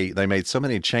 But they made so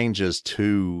many changes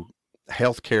to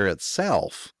healthcare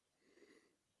itself,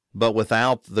 but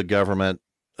without the government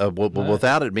But No.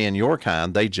 without it being your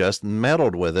kind, they just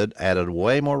meddled with it, added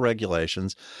way more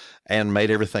regulations, and made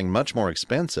everything much more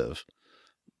expensive.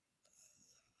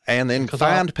 And then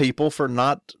fined people for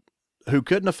who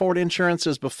couldn't afford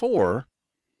insurances before.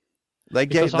 They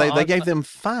gave them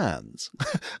fines.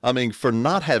 I mean, for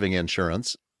not having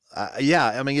insurance.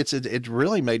 Yeah, I mean, it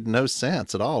really made no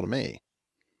sense at all to me.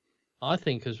 I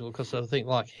think as well, because I think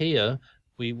like here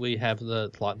we have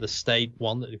the state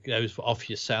one that goes off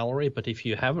your salary, but if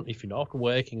you're not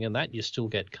working and that, you still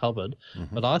get covered.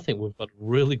 Mm-hmm. But I think we've got a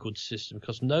really good system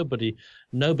because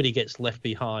nobody gets left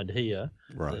behind here.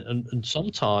 Right. And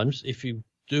sometimes if you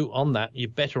do on that, you're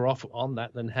better off on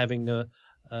that than having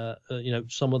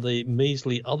some of the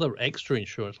measly other extra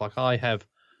insurance. Like I have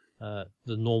the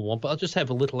normal one, but I just have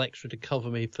a little extra to cover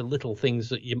me for little things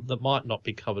that might not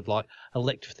be covered, like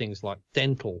elective things like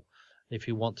dental, if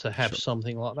you want to have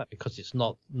something like that, because it's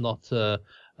not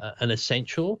an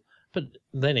essential. But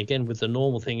then again, with the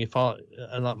normal thing,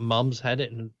 like mum's had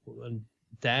it and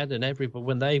dad and everybody,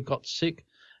 when they got sick,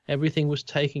 everything was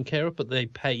taken care of, but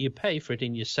you pay for it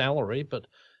in your salary. But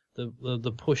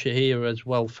the pusher here as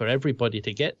well for everybody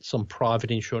to get some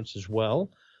private insurance as well,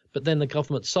 but then the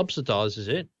government subsidizes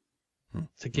it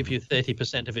to give you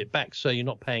 30% of it back, so you're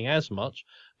not paying as much.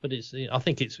 But I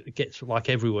think it gets like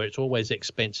everywhere. It's always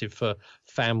expensive for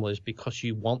families because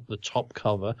you want the top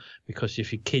cover, because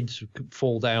if your kids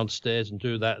fall downstairs and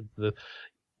do that,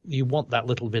 you want that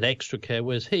little bit extra care.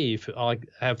 Whereas here, if I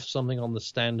have something on the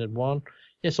standard one,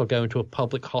 yes, I'll go into a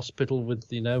public hospital with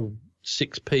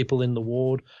 6 people in the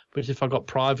ward. But if I got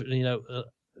private,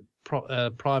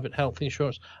 private health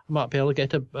insurance, I might be able to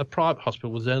get a private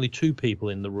hospital with only 2 people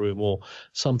in the room or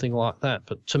something like that.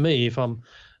 But to me,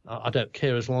 I don't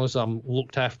care as long as I'm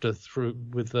looked after through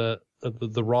with the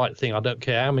right thing. I don't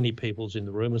care how many people's in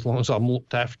the room as long as I'm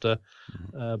looked after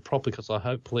properly, because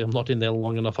hopefully I'm not in there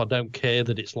long enough. I don't care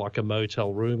that it's like a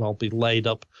motel room. I'll be laid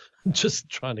up just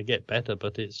trying to get better.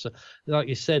 But it's like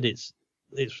you said, it's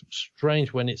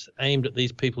strange when it's aimed at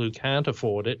these people who can't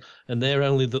afford it, and they're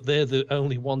the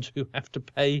only ones who have to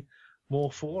pay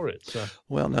more for it. So,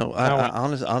 well, no,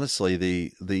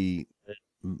 honestly,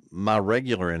 my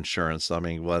regular insurance, I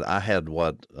mean, I had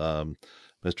what Mr.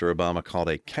 Obama called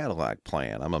a Cadillac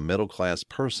plan. I'm a middle-class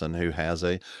person who has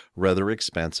a rather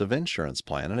expensive insurance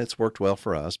plan, and it's worked well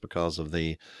for us because of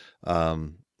the,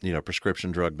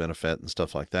 prescription drug benefit and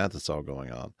stuff like that that's all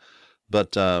going on.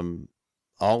 But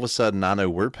all of a sudden, I know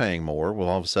we're paying more. Well,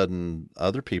 all of a sudden,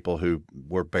 other people who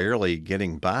were barely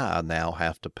getting by now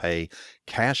have to pay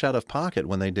cash out of pocket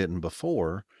when they didn't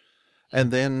before.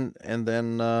 And then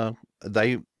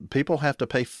people have to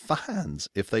pay fines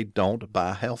if they don't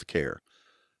buy health care,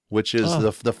 which is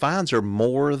the fines are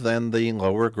more than the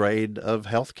lower grade of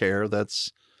health care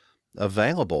that's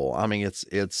available. I mean,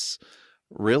 it's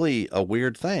really a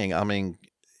weird thing. I mean,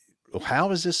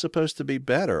 how is this supposed to be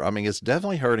better? I mean, it's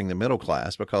definitely hurting the middle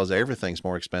class because everything's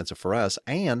more expensive for us,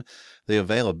 and the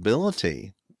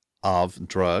availability of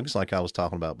drugs, like I was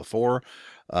talking about before,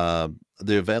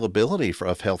 the availability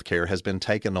of healthcare has been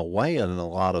taken away in a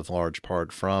large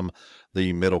part from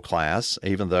the middle class,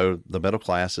 even though the middle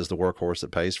class is the workhorse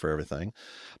that pays for everything.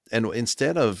 And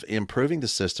instead of improving the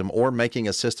system or making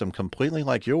a system completely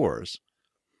like yours,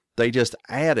 they just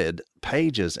added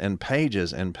pages and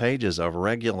pages and pages of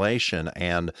regulation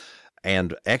and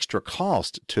extra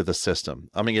cost to the system.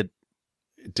 I mean, it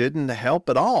didn't help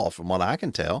at all from what I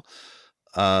can tell.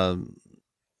 The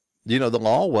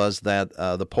law was that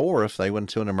the poor, if they went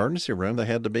to an emergency room, they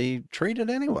had to be treated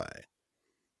anyway.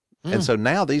 And so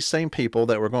now these same people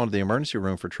that were going to the emergency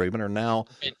room for treatment are now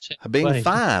being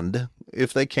fined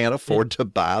if they can't afford to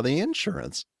buy the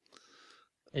insurance.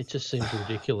 It just seems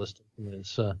ridiculous to me.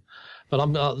 But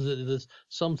there's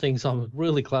some things I'm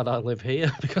really glad I live here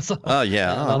because I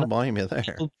don't blame you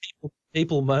there.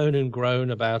 People moan and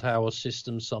groan about our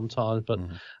system sometimes, but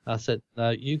I said,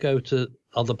 you go to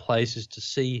other places to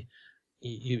see.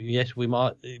 Yes, we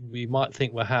might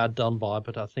think we're hard done by,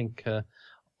 but I think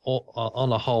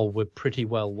on a whole we're pretty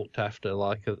well looked after.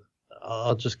 Like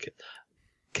I just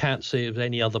can't see of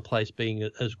any other place being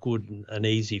as good and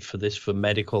easy for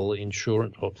medical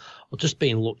insurance or just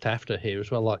being looked after here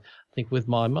as well. Like I think with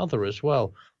my mother as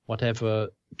well, whatever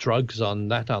drugs on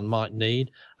that I might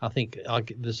need, I think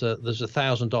there's a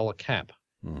 $1,000 cap.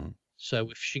 So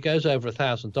if she goes over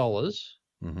 $1,000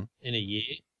 in a year,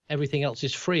 everything else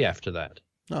is free after that.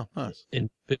 Oh, nice.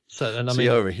 See,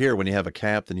 over here, when you have a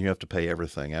cap, then you have to pay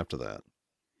everything after that.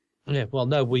 Yeah, well,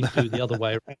 no, we do the other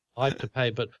way around. I have to pay,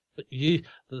 but the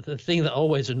thing that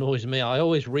always annoys me, I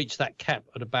always reach that cap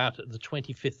at about the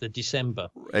 25th of December.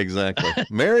 Exactly.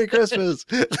 Merry Christmas.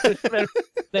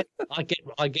 Then I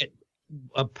get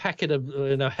a packet of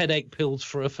headache pills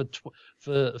for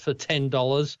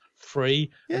 $10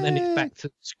 free, and then it's back to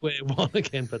square one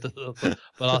again. But I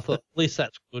thought at least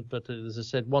that's good. But as I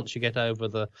said, once you get over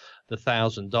the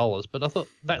 $1,000, but I thought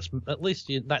that's at least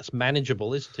that's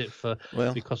manageable, isn't it?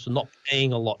 Because we're not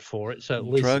paying a lot for it. So at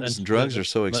least drugs are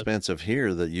so expensive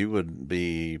here that you would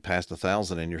be past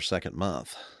 1,000 in your second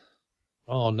month.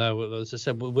 Oh no, as I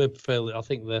said, I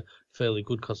think they're fairly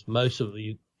good because most of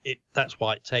that's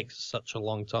why it takes such a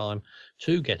long time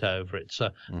to get over it. So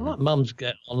like Mum's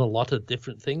get on a lot of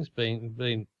different things,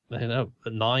 being at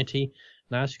 90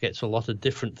 now, she gets a lot of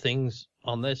different things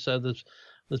on there. So there's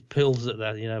pills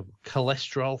that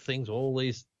cholesterol things, all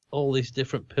these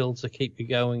different pills that keep you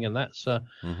going, and that's and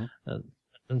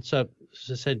so as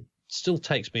I said, it still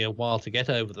takes me a while to get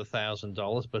over the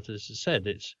 $1,000. But as I said,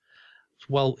 it's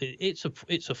affordable.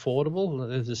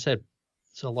 As I said,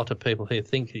 so a lot of people here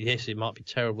think, yes, it might be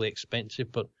terribly expensive,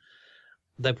 but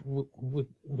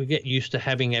we get used to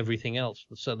having everything else.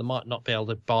 So they might not be able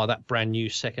to buy that brand new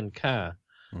second car.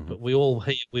 But we all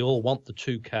want the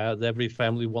two cars. Every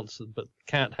family wants it, but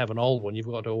can't have an old one. You've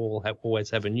got to always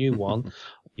have a new one.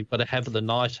 You've got to have the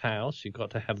nice house. You've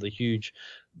got to have the huge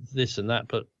this and that.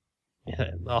 But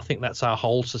I think that's our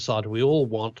whole society. We all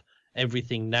want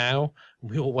everything now.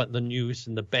 We all want the newest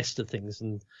and the best of things,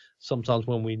 and sometimes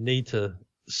when we need to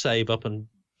save up and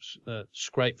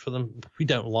scrape for them, we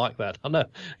don't like that. I know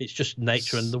it's just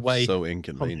nature and the way. So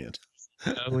inconvenient.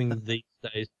 Going these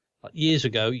days, like years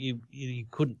ago, you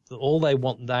couldn't. All they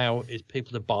want now is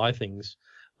people to buy things,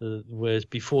 whereas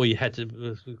before you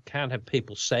can't have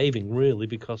people saving really,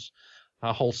 because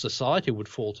our whole society would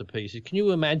fall to pieces. Can you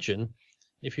imagine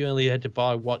if you only had to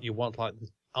buy what you want, like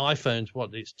iPhones?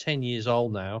 It's 10 years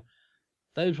old now.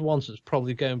 Those ones that's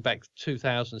probably going back to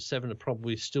 2007 are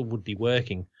probably still would be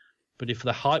working. But if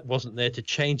the hype wasn't there to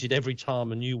change it every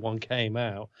time a new one came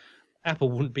out, Apple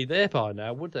wouldn't be there by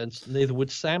now, would they? And neither would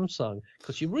Samsung,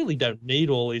 because you really don't need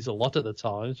all these a lot of the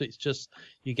times. It's just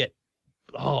you get,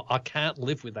 I can't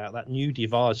live without that new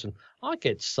device. And I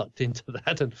get sucked into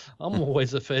that. And I'm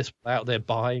always the first out there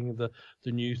buying the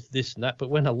new this and that. But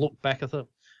when I look back, I thought,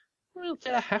 well,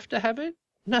 did I have to have it?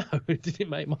 No, it didn't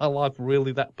make my life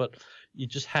really that, but you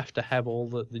just have to have all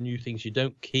the new things. You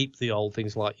don't keep the old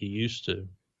things like you used to.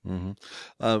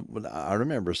 I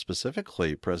remember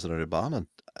specifically President Obama,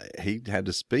 he had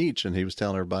a speech and he was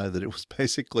telling everybody that it was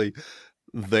basically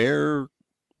their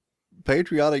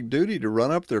patriotic duty to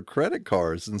run up their credit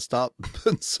cards and stop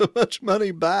putting so much money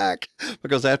back,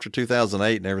 because after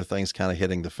 2008 and everything's kind of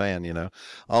hitting the fan,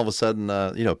 all of a sudden,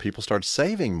 people started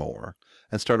saving more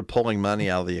and started pulling money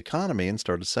out of the economy and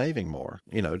started saving more,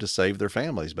 to save their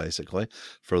families basically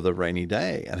for the rainy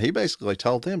day. And he basically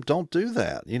told them, don't do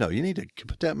that. You need to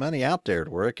put that money out there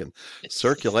to where it can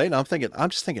circulate. And I'm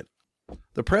just thinking,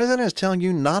 the president is telling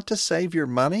you not to save your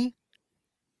money,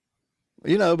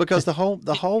 because the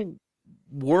whole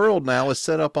world now is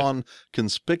set up on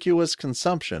conspicuous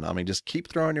consumption. I mean, just keep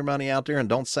throwing your money out there and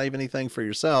don't save anything for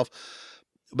yourself.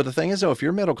 But the thing is, though, if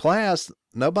you're middle class,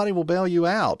 nobody will bail you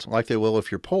out like they will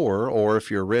if you're poor, or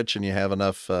if you're rich and you have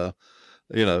enough,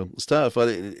 stuff. But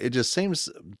it just seems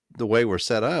the way we're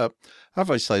set up.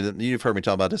 Obviously, you've heard me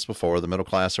talk about this before. The middle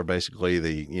class are basically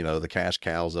the cash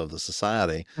cows of the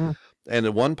society. And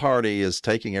the one party is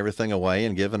taking everything away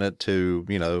and giving it to,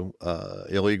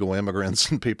 illegal immigrants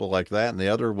and people like that. And the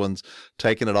other one's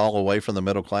taking it all away from the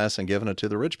middle class and giving it to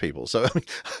the rich people. So, I mean,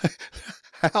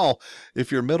 how,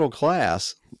 if you're middle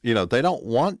class, they don't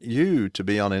want you to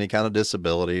be on any kind of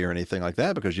disability or anything like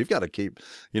that, because you've got to keep,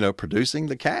 producing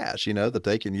the cash, that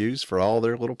they can use for all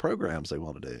their little programs they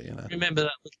want to do, Remember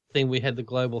that little thing we had, the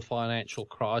global financial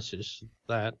crisis,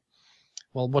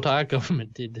 what our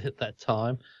government did at that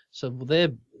time. So they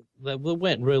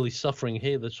weren't really suffering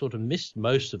here. They sort of missed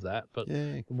most of that, but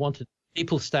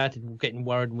people started getting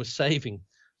worried and were saving.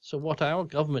 So what our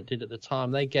government did at the time,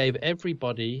 they gave every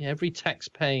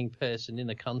tax-paying person in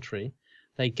the country,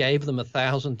 they gave them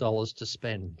 $1,000 to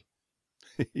spend.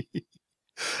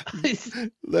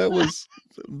 That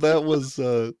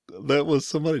was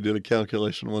somebody did a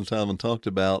calculation one time and talked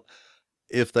about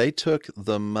if they took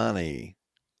the money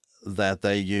that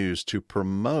they used to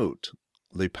promote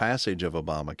the passage of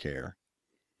Obamacare.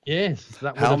 Yes.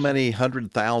 How many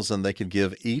 100,000 they could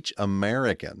give each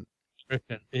American.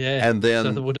 Yeah. And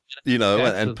then,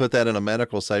 and put that in a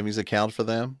medical savings account for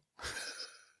them.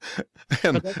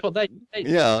 And But that's what they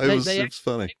yeah, they it's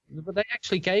funny. but they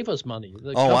actually gave us money.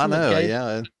 The Oh, I government know. gave,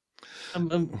 Yeah.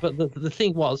 but the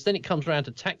thing was, then it comes around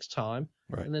to tax time,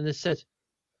 Right. and then they said,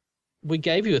 we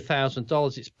gave you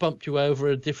 $1,000. It's bumped you over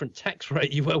a different tax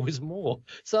rate. You owe us more.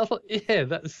 So I thought, yeah,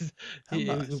 that's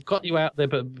Nice. it got you out there,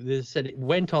 but they said it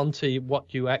went on to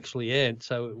what you actually earned.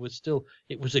 So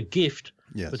it was a gift,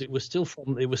 Yes. but it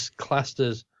was classed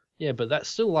as, yeah, but that's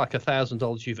still like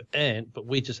 $1,000 you've earned, but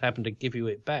we just happen to give you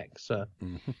it back. So,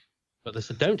 but they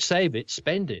said, don't save it,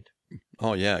 spend it.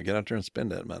 Oh yeah, get out there and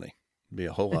spend that money. Be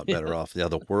a whole lot better off. Yeah,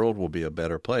 the world will be a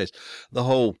better place. The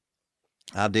whole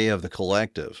idea of the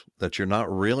collective, that you're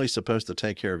not really supposed to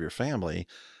take care of your family.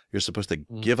 You're supposed to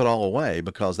give it all away,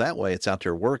 because that way it's out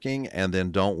there working, and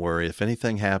then don't worry, if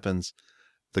anything happens,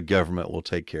 the government will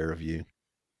take care of you.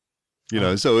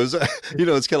 So it's,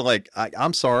 it's kind of like,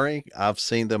 I'm sorry, I've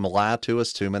seen them lie to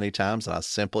us too many times, and I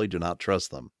simply do not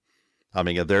trust them. I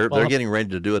mean, they're getting ready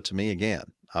to do it to me again.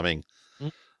 I mean,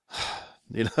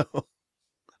 at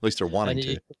least they're wanting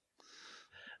to.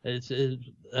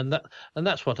 And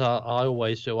that's what I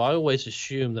always do. I always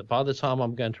assume that by the time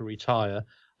I'm going to retire,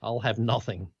 I'll have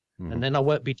nothing, and then I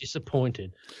won't be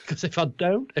disappointed. Because if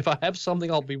I have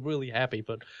something, I'll be really happy.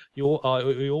 But you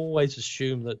always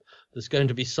assume that there's going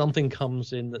to be something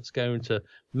comes in that's going to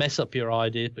mess up your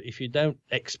idea. But if you don't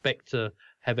expect to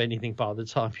have anything by the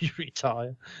time you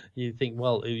retire, you think,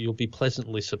 well, you'll be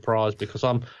pleasantly surprised, because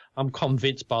I'm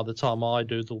convinced by the time I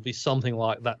do, there'll be something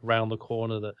like that round the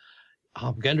corner that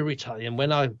I'm going to retire. And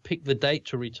when I pick the date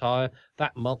to retire,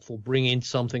 that month will bring in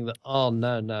something that, oh,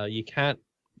 no, you can't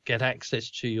get access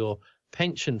to your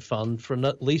pension fund for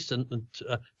at least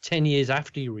 10 years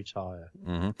after you retire.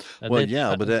 Well,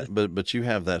 yeah, but you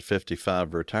have that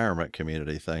 55 retirement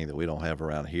community thing that we don't have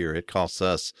around here. It costs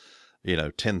us,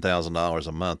 $10,000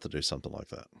 a month to do something like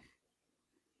that.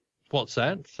 What's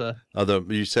that?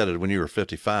 You said it when you were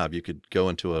 55, you could go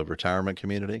into a retirement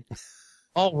community.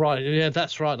 Oh, right. Yeah,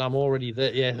 that's right. I'm already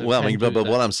there. Yeah. Well, I mean, but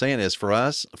what I'm saying is, for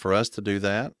us to do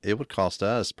that, it would cost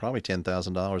us probably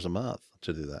 $10,000 a month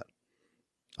to do that.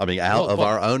 I mean, out of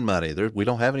our own money. We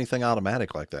don't have anything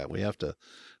automatic like that. We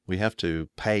have to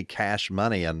pay cash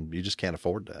money, and you just can't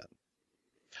afford that.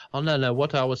 Oh, no.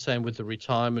 What I was saying with the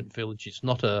retirement village, it's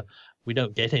not we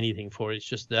don't get anything for it. It's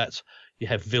just that you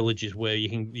have villages where you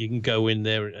can go in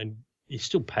there, and you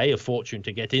still pay a fortune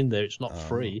to get in there. It's not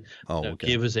free. They don't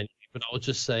give us any. But I was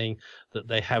just saying that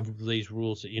they have these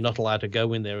rules that you're not allowed to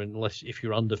go in there if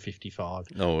you're under 55.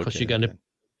 Because you're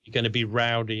going to be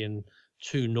rowdy and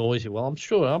too noisy. Well, I'm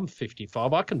sure I'm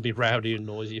 55. I can be rowdy and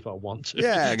noisy if I want to.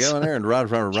 Yeah, go in there and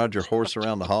ride your horse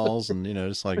around the halls, and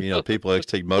just like people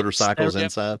take motorcycles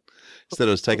inside. Instead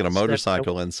of taking a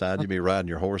motorcycle inside, you'd be riding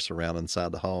your horse around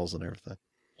inside the halls and everything.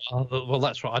 Well,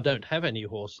 that's right. I don't have any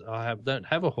horse. Don't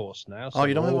have a horse now. So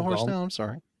you don't have a horse now? I'm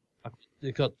sorry.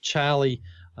 I've got Charlie.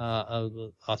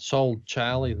 I sold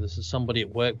Charlie. This is somebody at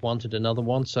work wanted another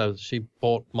one, so she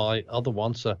bought my other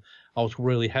one. So I was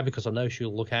really happy, because I know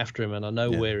she'll look after him, and I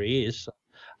know where he is. So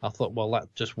I thought, well,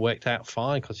 that just worked out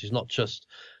fine, because he's not just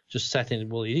sat in.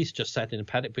 Well, he's just sat in a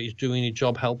paddock, but he's doing a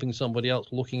job helping somebody else,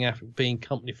 looking after, being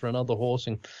company for another horse,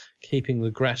 and keeping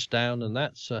the grass down, and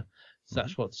that's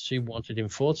what she wanted him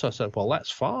for. So I said, well,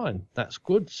 that's fine, that's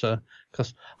good. So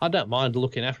because I don't mind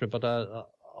looking after it, but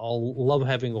I'll love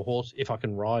having a horse if I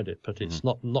can ride it, but it's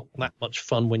not that much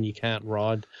fun when you can't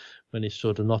ride, when he's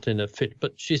sort of not in a fit.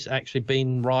 But she's actually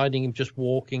been riding him, just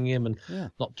walking him, and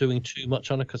not doing too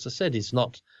much on it, because I said he's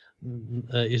not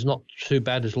too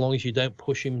bad as long as you don't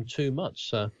push him too much.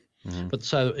 So, but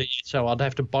so I'd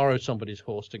have to borrow somebody's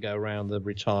horse to go around the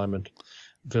retirement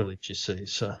village, you see.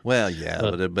 So well, yeah,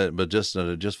 but just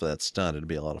for that stunt, it'd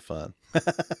be a lot of fun.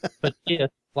 But yeah,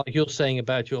 like you're saying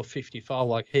about your 55,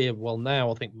 like here, well,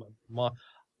 now I think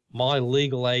my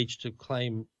legal age to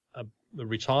claim a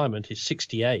retirement is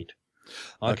 68.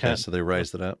 So they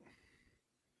raised it up.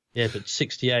 Yeah, but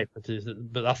 68.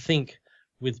 But I think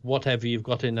with whatever you've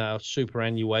got in our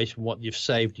superannuation, what you've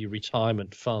saved, your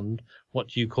retirement fund, what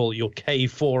do you call it, your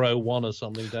K401 or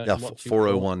something, don't you?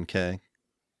 401k.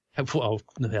 Oh,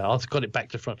 yeah, I've got it back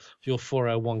to front. Your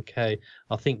 401k.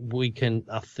 I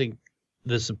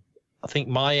think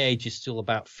my age is still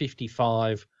about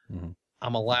 55.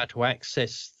 I'm allowed to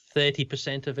access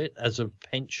 30% of it as a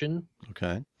pension.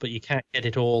 Okay. But you can't get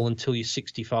it all until you're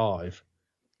 65.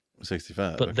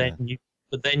 65. But then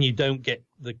you don't get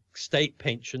the state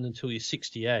pension until you're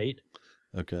 68.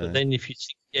 Okay. But then if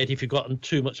you've gotten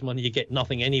too much money, you get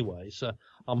nothing anyway. So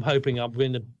I'm hoping I'm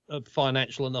in a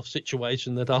financial enough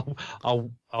situation that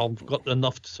I've got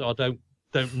enough so I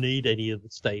don't need any of the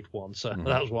state ones. So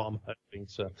that's what I'm hoping.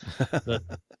 So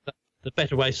the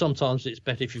better way. Sometimes it's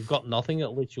better if you've got nothing,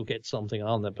 at least you'll get something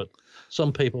on there. But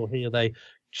some people here, they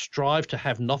strive to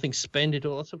have nothing, spend it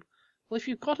all. I said, well, if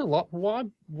you've got a lot, why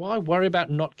worry about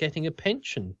not getting a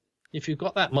pension? If you've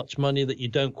got that much money that you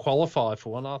don't qualify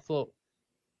for, and I thought,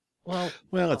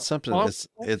 well, it's something.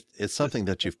 It's something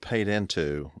that you've paid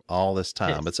into all this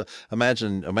time. Yes.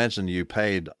 Imagine you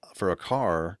paid for a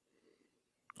car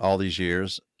all these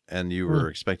years, and you were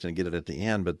expecting to get it at the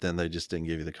end, but then they just didn't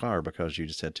give you the car because you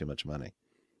just had too much money.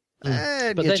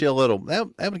 That would get you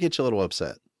a little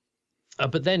upset.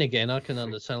 But then again, I can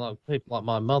understand, like people like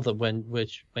my mother, when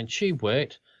she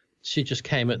worked, she just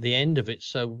came at the end of it.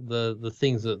 So the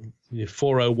things that your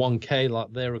 401k,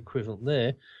 like their equivalent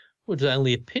there, was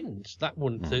only a pittance. That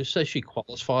wouldn't do. So she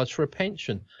qualifies for a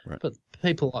pension. Right. But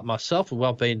people like myself,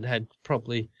 had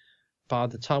probably by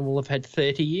the time we'll have had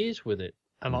 30 years with it,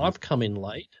 and I've come in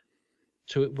late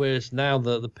to it. Whereas now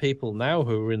the people now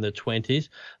who are in their 20s,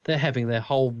 they're having their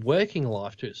whole working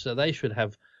life to it. So they should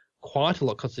have quite a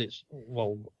lot, because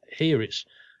here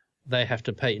they have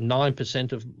to pay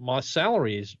 9% of my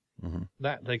salary is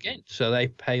that again. So they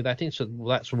pay that in. So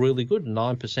that's really good.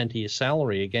 9% of your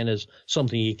salary again is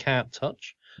something you can't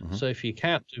touch. So if you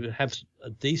can't have a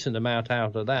decent amount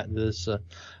out of that, there's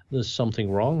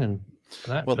something wrong. And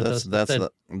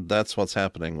that's what's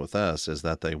happening with us, is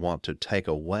that they want to take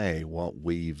away what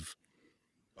we've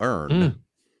earned.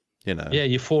 You know. Yeah,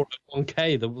 your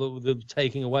 401k, they're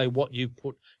taking away what you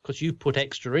put, because you put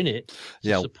extra in it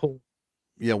to support.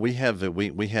 Yeah, we have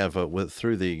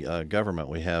through the government,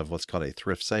 we have what's called a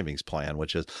thrift savings plan,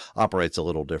 which operates a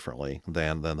little differently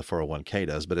than the 401k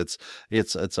does, but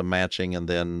it's a matching and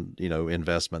then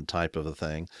investment type of a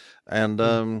thing, and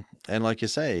like you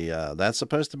say, that's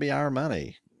supposed to be our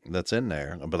money that's in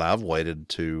there. But I've waited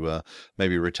to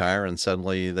maybe retire, and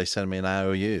suddenly they send me an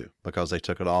IOU because they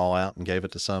took it all out and gave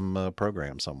it to some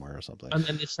program somewhere or something. And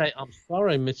then they say, "I'm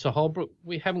sorry, Mr. Holbrook,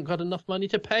 we haven't got enough money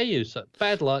to pay you. So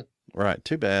bad luck." Right.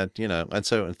 Too bad. And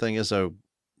so the thing is, though,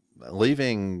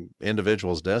 leaving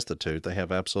individuals destitute, they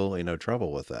have absolutely no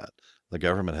trouble with that. The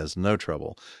government has no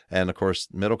trouble. And of course,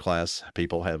 middle class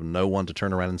people have no one to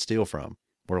turn around and steal from.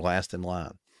 We're last in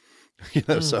line.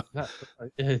 So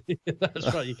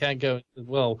that's right. You can't go,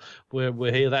 well,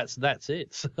 we're here. That's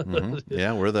it.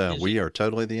 Yeah, we are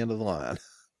totally the end of the line.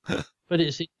 But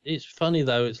it's funny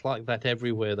though. It's like that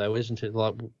everywhere though, isn't it?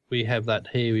 Like we have that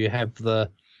here. You have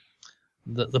the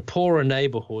poorer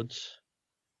neighborhoods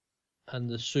and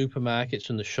the supermarkets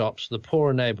and the shops. The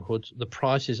poorer neighborhoods, the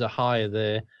prices are higher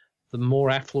there. The more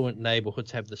affluent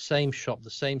neighborhoods have the same shop, the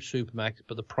same supermarket,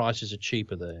 but the prices are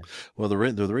cheaper there. Well, the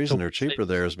reason they're cheaper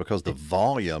there is because the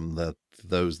volume that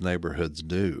those neighborhoods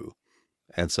do,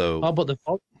 and so. Oh, but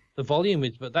the volume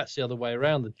is, but that's the other way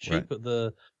around. The cheaper,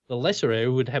 right. The lesser area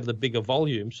would have the bigger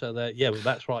volume, so that but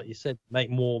that's right. You said make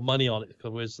more money on it,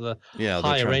 because the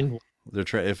higher end.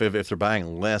 If they're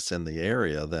buying less in the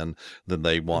area, then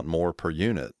they want more per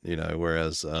unit,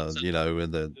 whereas,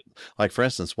 like for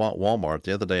instance, Walmart,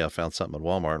 the other day I found something at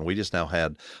Walmart, and we just now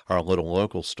had our little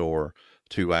local store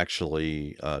to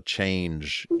actually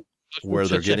change where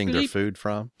they're getting their food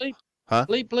from. Huh?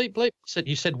 Bleep, bleep, bleep.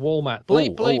 You said Walmart.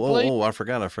 Bleep, bleep, bleep. Oh, I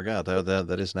forgot.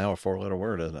 That is now a 4-letter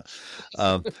word, isn't it?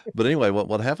 But anyway,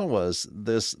 what happened was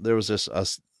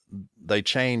they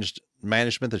changed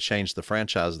management, that changed the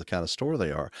franchise of the kind of store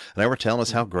they are. And they were telling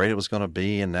us how great it was going to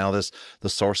be. And now the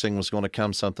sourcing was going to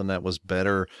come something that was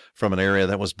better from an area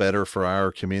that was better for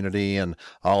our community and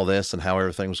all this, and how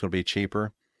everything was going to be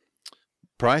cheaper.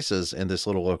 Prices in this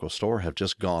little local store have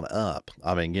just gone up.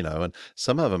 I mean, and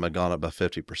some of them have gone up by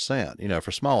 50%,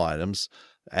 for small items,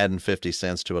 adding 50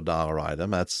 cents to $1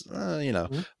 item. That's,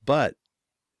 but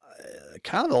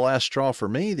kind of the last straw for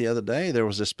me the other day, there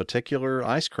was this particular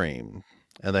ice cream,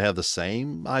 and they have the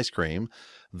same ice cream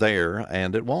there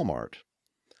and at Walmart.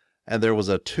 And there was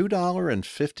a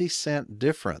 $2.50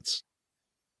 difference.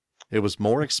 It was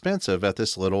more expensive at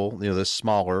this little, this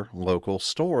smaller local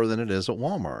store than it is at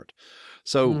Walmart.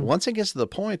 So once it gets to the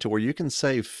point to where you can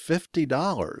save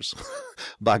 $50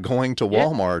 by going to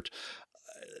Walmart,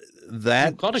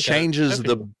 that changes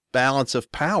the balance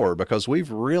of power, because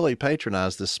we've really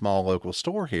patronized this small local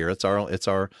store here. It's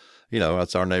our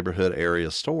neighborhood area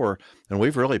store, and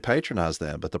we've really patronized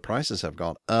them, but the prices have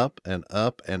gone up and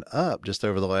up and up just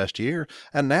over the last year.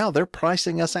 And now they're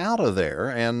pricing us out of there.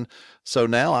 And so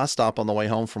now I stop on the way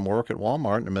home from work at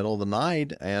Walmart in the middle of the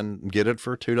night and get it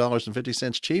for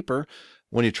 $2.50 cheaper.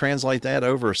 When you translate that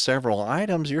over several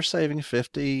items, you're saving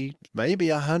 $50, maybe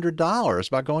 $100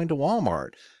 by going to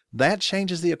Walmart. That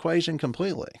changes the equation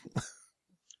completely.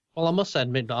 Well, I must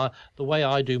admit, the way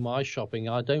I do my shopping,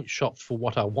 I don't shop for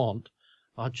what I want.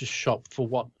 I just shop for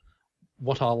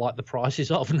what I like the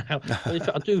prices of now. But if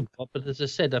I do, but as I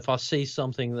said, if I see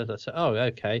something that I say, oh,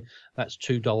 okay, that's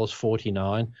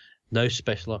 $2.49, no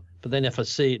special. But then if I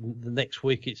see it the next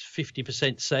week, it's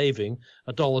 50% saving,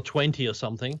 $1.20 or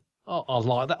something. Oh, I'll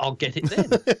like that. I'll get it then.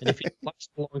 And if it lasts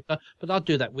a long time, but I'll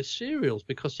do that with cereals,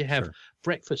 because you have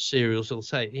breakfast cereals. They'll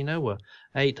say,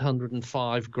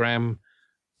 805 gram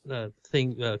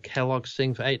Kellogg's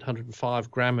thing for 805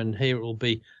 gram, and here it will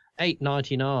be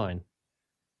 $8.99.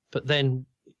 But then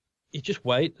you just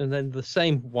wait, and then the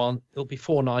same one, it'll be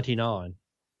 $4.99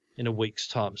 in a week's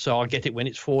time. So I get it when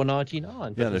it's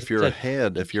 $4.99. Yeah, and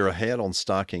if you're ahead on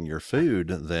stocking your food,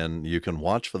 then you can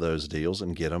watch for those deals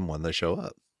and get them when they show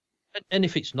up. And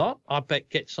if it's not, I bet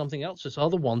get something else. There's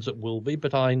other ones that will be,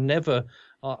 but I never,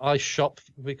 I shop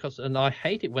and I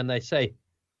hate it when they say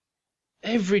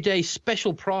everyday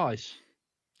special price.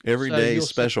 Everyday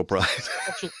special price.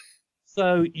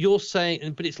 So you're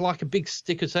saying, but it's like a big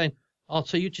sticker saying, oh,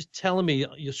 so you're just telling me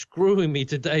you're screwing me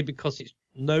today because it's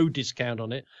no discount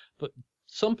on it. But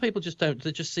some people just don't.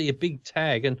 They just see a big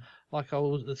tag. And like I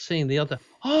was seeing the other,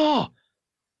 2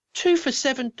 for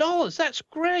 $7. That's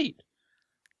great.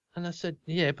 And I said,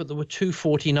 yeah, but there were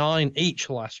 $2.49 each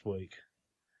last week.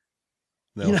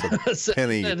 No, it's a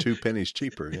penny, 2 pennies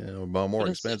cheaper, more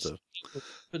expensive.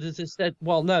 But as I said,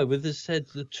 well, no, but as I said,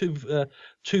 the two for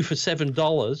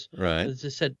 $7. Right. As I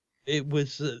said, it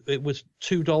was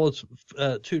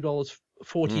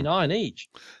 $2.49 each.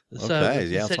 So okay,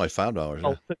 yeah, it's like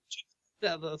 $5.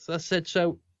 Yeah. I said,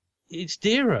 so it's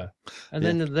dearer. And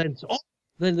then there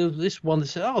was this one that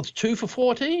said, oh, it's 2 for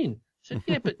 $14. I said,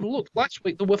 yeah, but look, last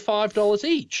week there were $5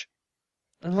 each.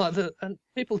 And and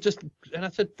people just, and I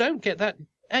said, don't get that.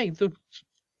 Hey,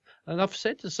 and I've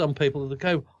said to some people that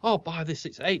go, oh, buy this,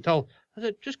 it's $8. I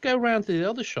said, just go round to the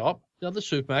other shop, the other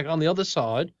supermarket on the other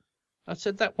side. I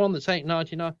said, that one that's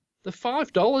 $8.99, the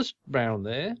 $5 round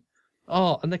there.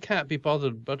 Oh, and they can't be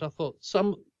bothered. But I thought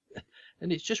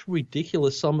and it's just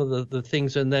ridiculous, some of the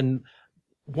things. And then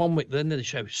one week, then they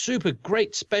show super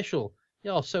great special.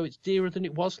 Yeah, so it's dearer than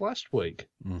it was last week.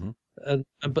 Mm-hmm.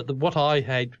 But what I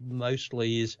hate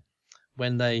mostly is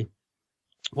when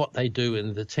what they do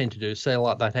and they tend to do, say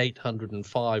like that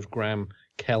 805 gram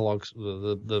Kellogg's,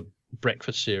 the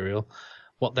breakfast cereal,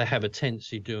 what they have a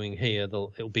tendency doing here,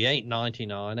 it'll be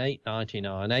 $8.99,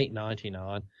 $8.99,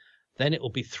 $8.99. Then it'll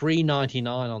be $3.99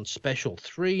 on special,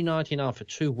 $3.99 for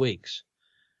 2 weeks,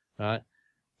 right?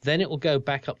 Then it will go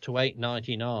back up to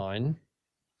 $8.99.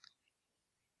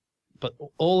 But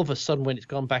all of a sudden, when it's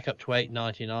gone back up to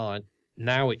 $8.99,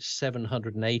 now it's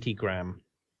 780 gram.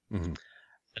 Mm-hmm.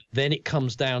 Then it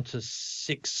comes down to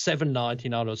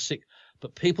 $7.99 or $6.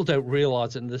 But people don't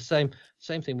realize it. And the same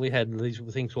thing, we had these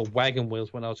things called wagon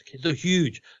wheels when I was a kid. They're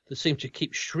huge. They seem to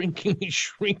keep shrinking and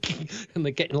shrinking, and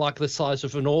they're getting like the size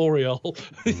of an Oreo.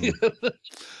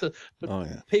 Mm-hmm.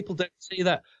 But people don't see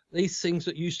that. These things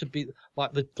that used to be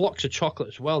like the blocks of chocolate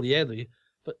as well,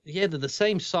 they're the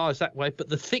same size that way, but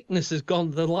the thickness has gone,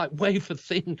 they're like wafer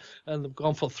thin, and they've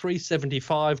gone from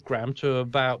 375 gram to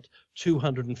about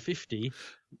 250.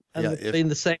 And they've been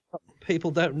the same, people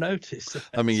don't notice.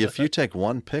 I mean, if you take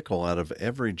one pickle out of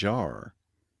every jar,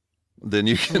 then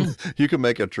you can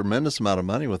make a tremendous amount of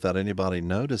money without anybody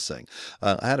noticing.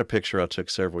 I had a picture I took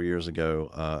several years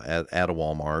ago at a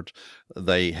Walmart.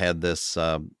 They had this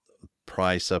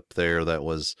price up there that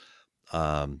was,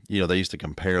 they used to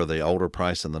compare the older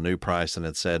price and the new price, and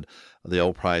it said the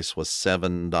old price was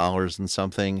 $7 and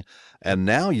something, and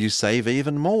now you save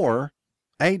even more,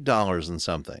 $8 and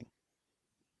something.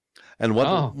 And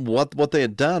what they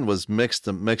had done was mixed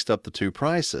up the two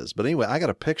prices. But anyway, I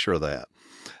got a picture of that,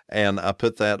 and I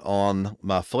put that on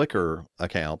my Flickr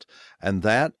account, and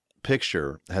that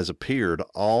picture has appeared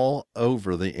all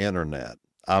over the internet.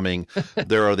 I mean,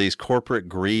 there are these corporate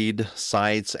greed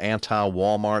sites,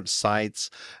 anti-Walmart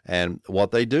sites, and what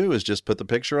they do is just put the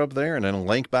picture up there and then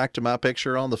link back to my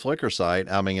picture on the Flickr site.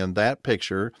 I mean, and that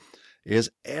picture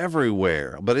is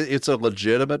everywhere, but it's a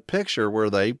legitimate picture where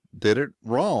they did it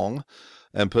wrong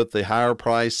and put the higher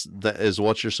price that is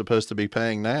what you're supposed to be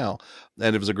paying now.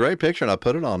 And it was a great picture, and I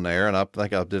put it on there, and I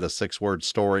think I did a 6-word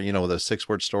story, the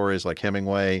 6-word stories like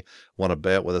Hemingway, want to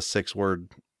bet with a 6-word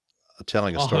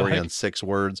telling a story in 6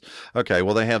 words. Okay,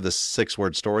 well, they have this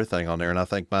 6-word story thing on there, and I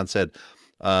think mine said,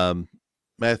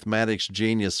 mathematics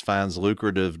genius finds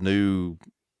lucrative new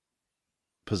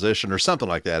position or something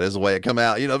like that is the way it come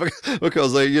out,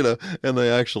 because they, and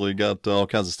they actually got all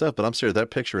kinds of stuff. But I'm serious,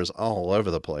 that picture is all over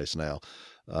the place now.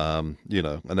 And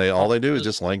all they do is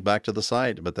just link back to the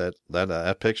site. But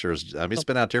that picture is, it's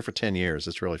been out there for 10 years.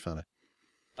 It's really funny.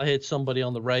 I had somebody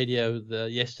on the radio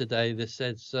yesterday that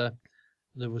said,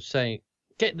 they were saying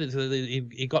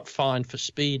he got fined for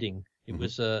speeding. It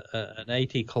was an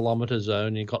 80-kilometer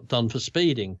zone. He got done for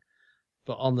speeding,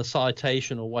 but on the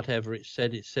citation or whatever it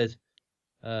said,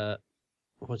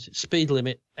 what's it? Speed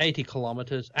limit 80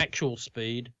 kilometers, actual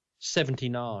speed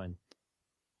 79.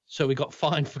 So we got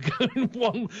fined for going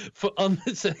one for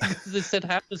they said,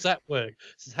 how does that work?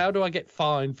 Says, how do I get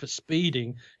fined for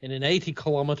speeding in an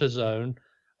 80-kilometer zone?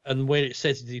 And when it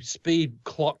says the speed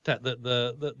clocked at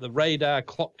the radar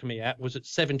clocked me at was at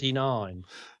 79.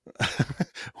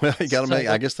 Well, you got to make.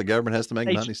 I guess the government has to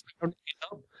make money. But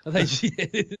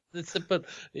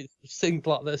it seems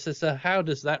like this. So how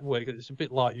does that work? It's a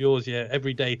bit like yours, yeah.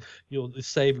 Every day you're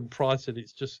saving price, and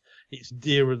it's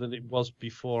dearer than it was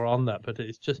before on that. But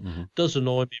it's just does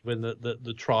annoy me when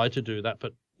the try to do that.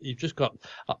 But you've just got.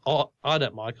 I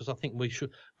don't mind, because I think we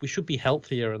should be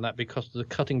healthier in that, because they're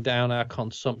cutting down our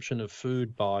consumption of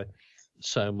food by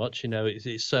so much.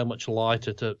 It's so much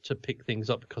lighter to pick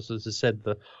things up, because, as I said,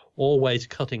 the always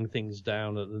cutting things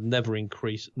down and never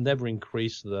increase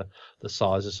the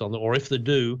sizes on it. Or if they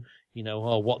do,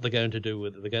 what they're going to do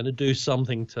with it. They're going to do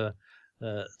something to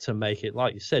make it,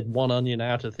 like you said, one onion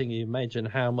out of thing. You imagine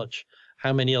how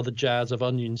many other jars of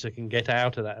onions they can get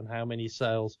out of that, and how many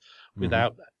sales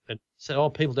without that. And so,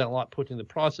 people don't like putting the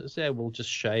prices there. We'll just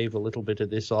shave a little bit of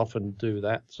this off and do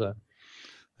that. So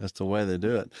that's the way they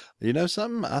do it. You know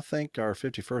something? I think our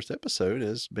 51st episode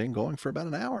has been going for about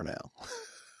an hour now.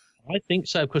 I think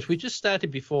so, because we just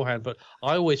started beforehand, but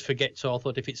I always forget. So I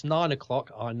thought, if it's 9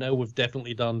 o'clock, I know we've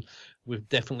definitely done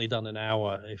an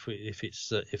hour. If it's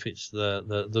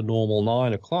the normal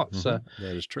 9 o'clock. So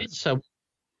that is true. So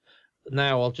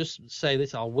now I'll just say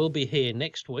this: I will be here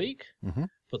next week,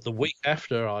 but the week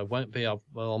after I won't be.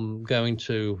 I'm going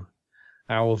to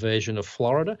our version of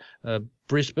Florida,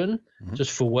 Brisbane,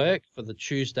 just for work for the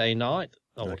Tuesday night.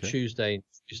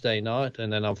 Tuesday night,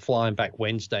 and then I'm flying back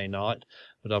Wednesday night.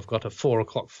 But I've got a 4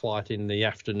 o'clock flight in the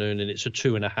afternoon, and it's a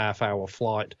 2.5-hour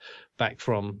flight back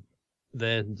from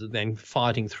there, then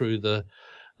fighting through the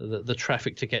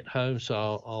traffic to get home. So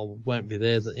I won't be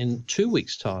there in 2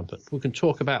 weeks' time. But we can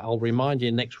talk about. I'll remind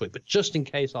you next week. But just in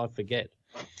case I forget.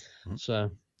 So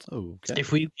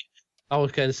I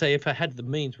was going to say, if I had the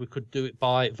means, we could do it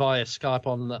via Skype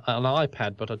on an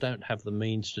iPad, but I don't have the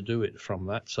means to do it from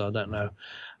that, so I don't know.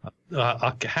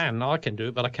 I can do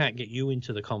it, but I can't get you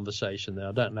into the conversation there.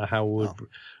 I don't know how we would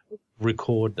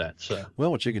record that. So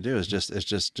what you could do is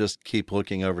just keep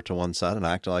looking over to one side and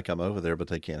act like I'm over there, but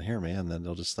they can't hear me, and then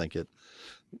they'll just think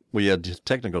we had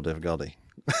technical difficulty.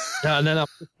 And then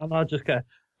I'll just go,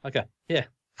 okay, yeah.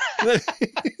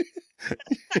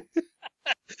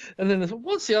 And then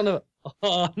what's the other?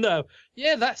 Oh no,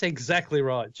 yeah, that's exactly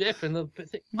right, Geoff. And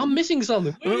I'm missing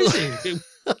something. Where is he?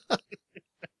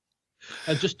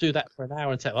 And just do that for an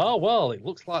hour and say, oh well, it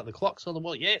looks like the clock's on the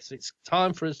wall. Yes, it's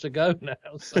time for us to go now.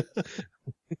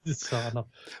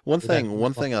 One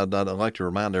thing I'd like to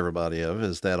remind everybody of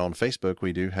is that on Facebook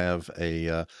we do have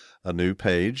a new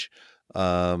page.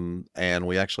 And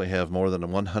we actually have more than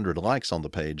 100 likes on the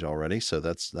page already. So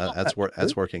that's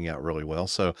working out really well.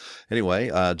 So anyway,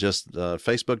 just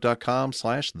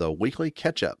facebook.com/The Weekly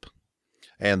Catch-Up,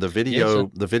 and the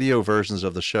video versions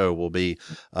of the show will be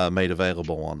made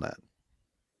available on that.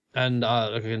 And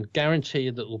I can guarantee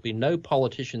you that there will be no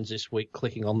politicians this week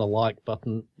clicking on the like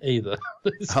button either.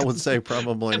 I would say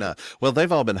probably not. Well,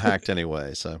 they've all been hacked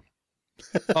anyway, so.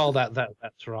 Oh,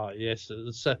 that's right. Yes.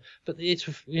 So, but it's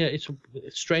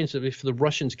strange that if the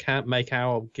Russians can't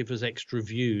give us extra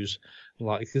views,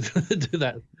 like do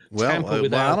that. Well,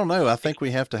 I don't know. I think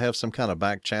we have to have some kind of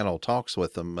back channel talks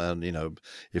with them, and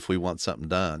if we want something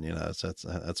done,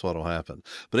 that's what'll happen.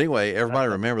 But anyway, everybody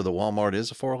remember that Walmart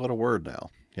is a 4-letter word now.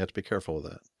 You have to be careful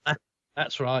with that.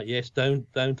 That's right. Yes, don't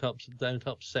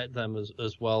upset them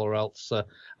as well, or else. And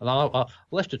I'll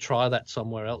have to try that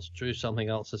somewhere else. Do something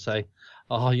else to say.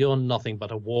 Oh, you're nothing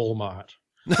but a Walmart.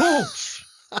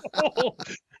 Oh,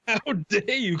 how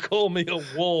dare you call me a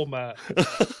Walmart?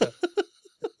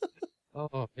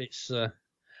 Oh, it's.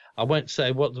 I won't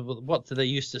say what do they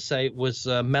used to say. It was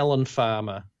melon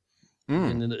farmer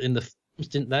in the films,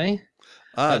 didn't they?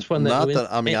 That's when I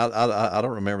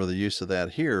don't remember the use of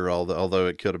that here, although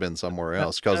it could have been somewhere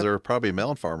else, because there are probably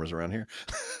melon farmers around here.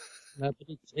 No, but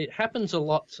it happens a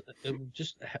lot.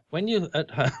 Just when you're at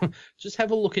home, just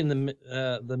have a look in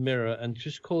the mirror and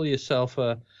just call yourself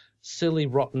a silly,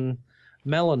 rotten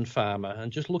melon farmer,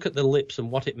 and just look at the lips and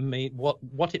what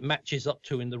it matches up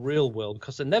to in the real world,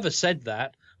 because they never said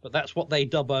that, but that's what they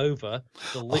dub over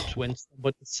the lips when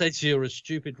somebody says you're a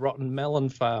stupid, rotten melon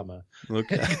farmer.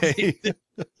 Okay.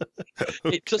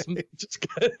 It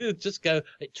just go.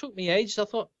 It took me ages. I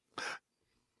thought,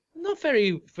 not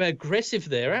very aggressive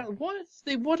there. What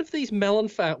if these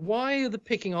why are they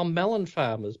picking on melon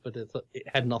farmers? But it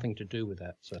had nothing to do with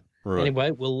that. So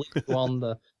Anyway, we'll leave you on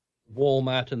the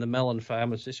Walmart and the melon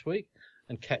farmers this week,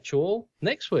 and catch you all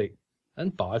next week.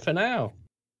 And bye for now.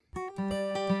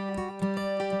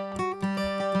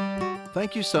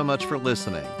 Thank you so much for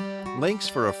listening. Links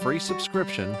for a free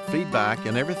subscription, feedback,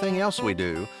 and everything else we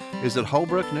do is at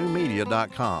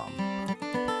holbrooknewmedia.com.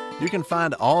 You can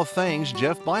find all things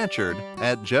Geoff Blanchard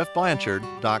at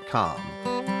geoffblanchard.com.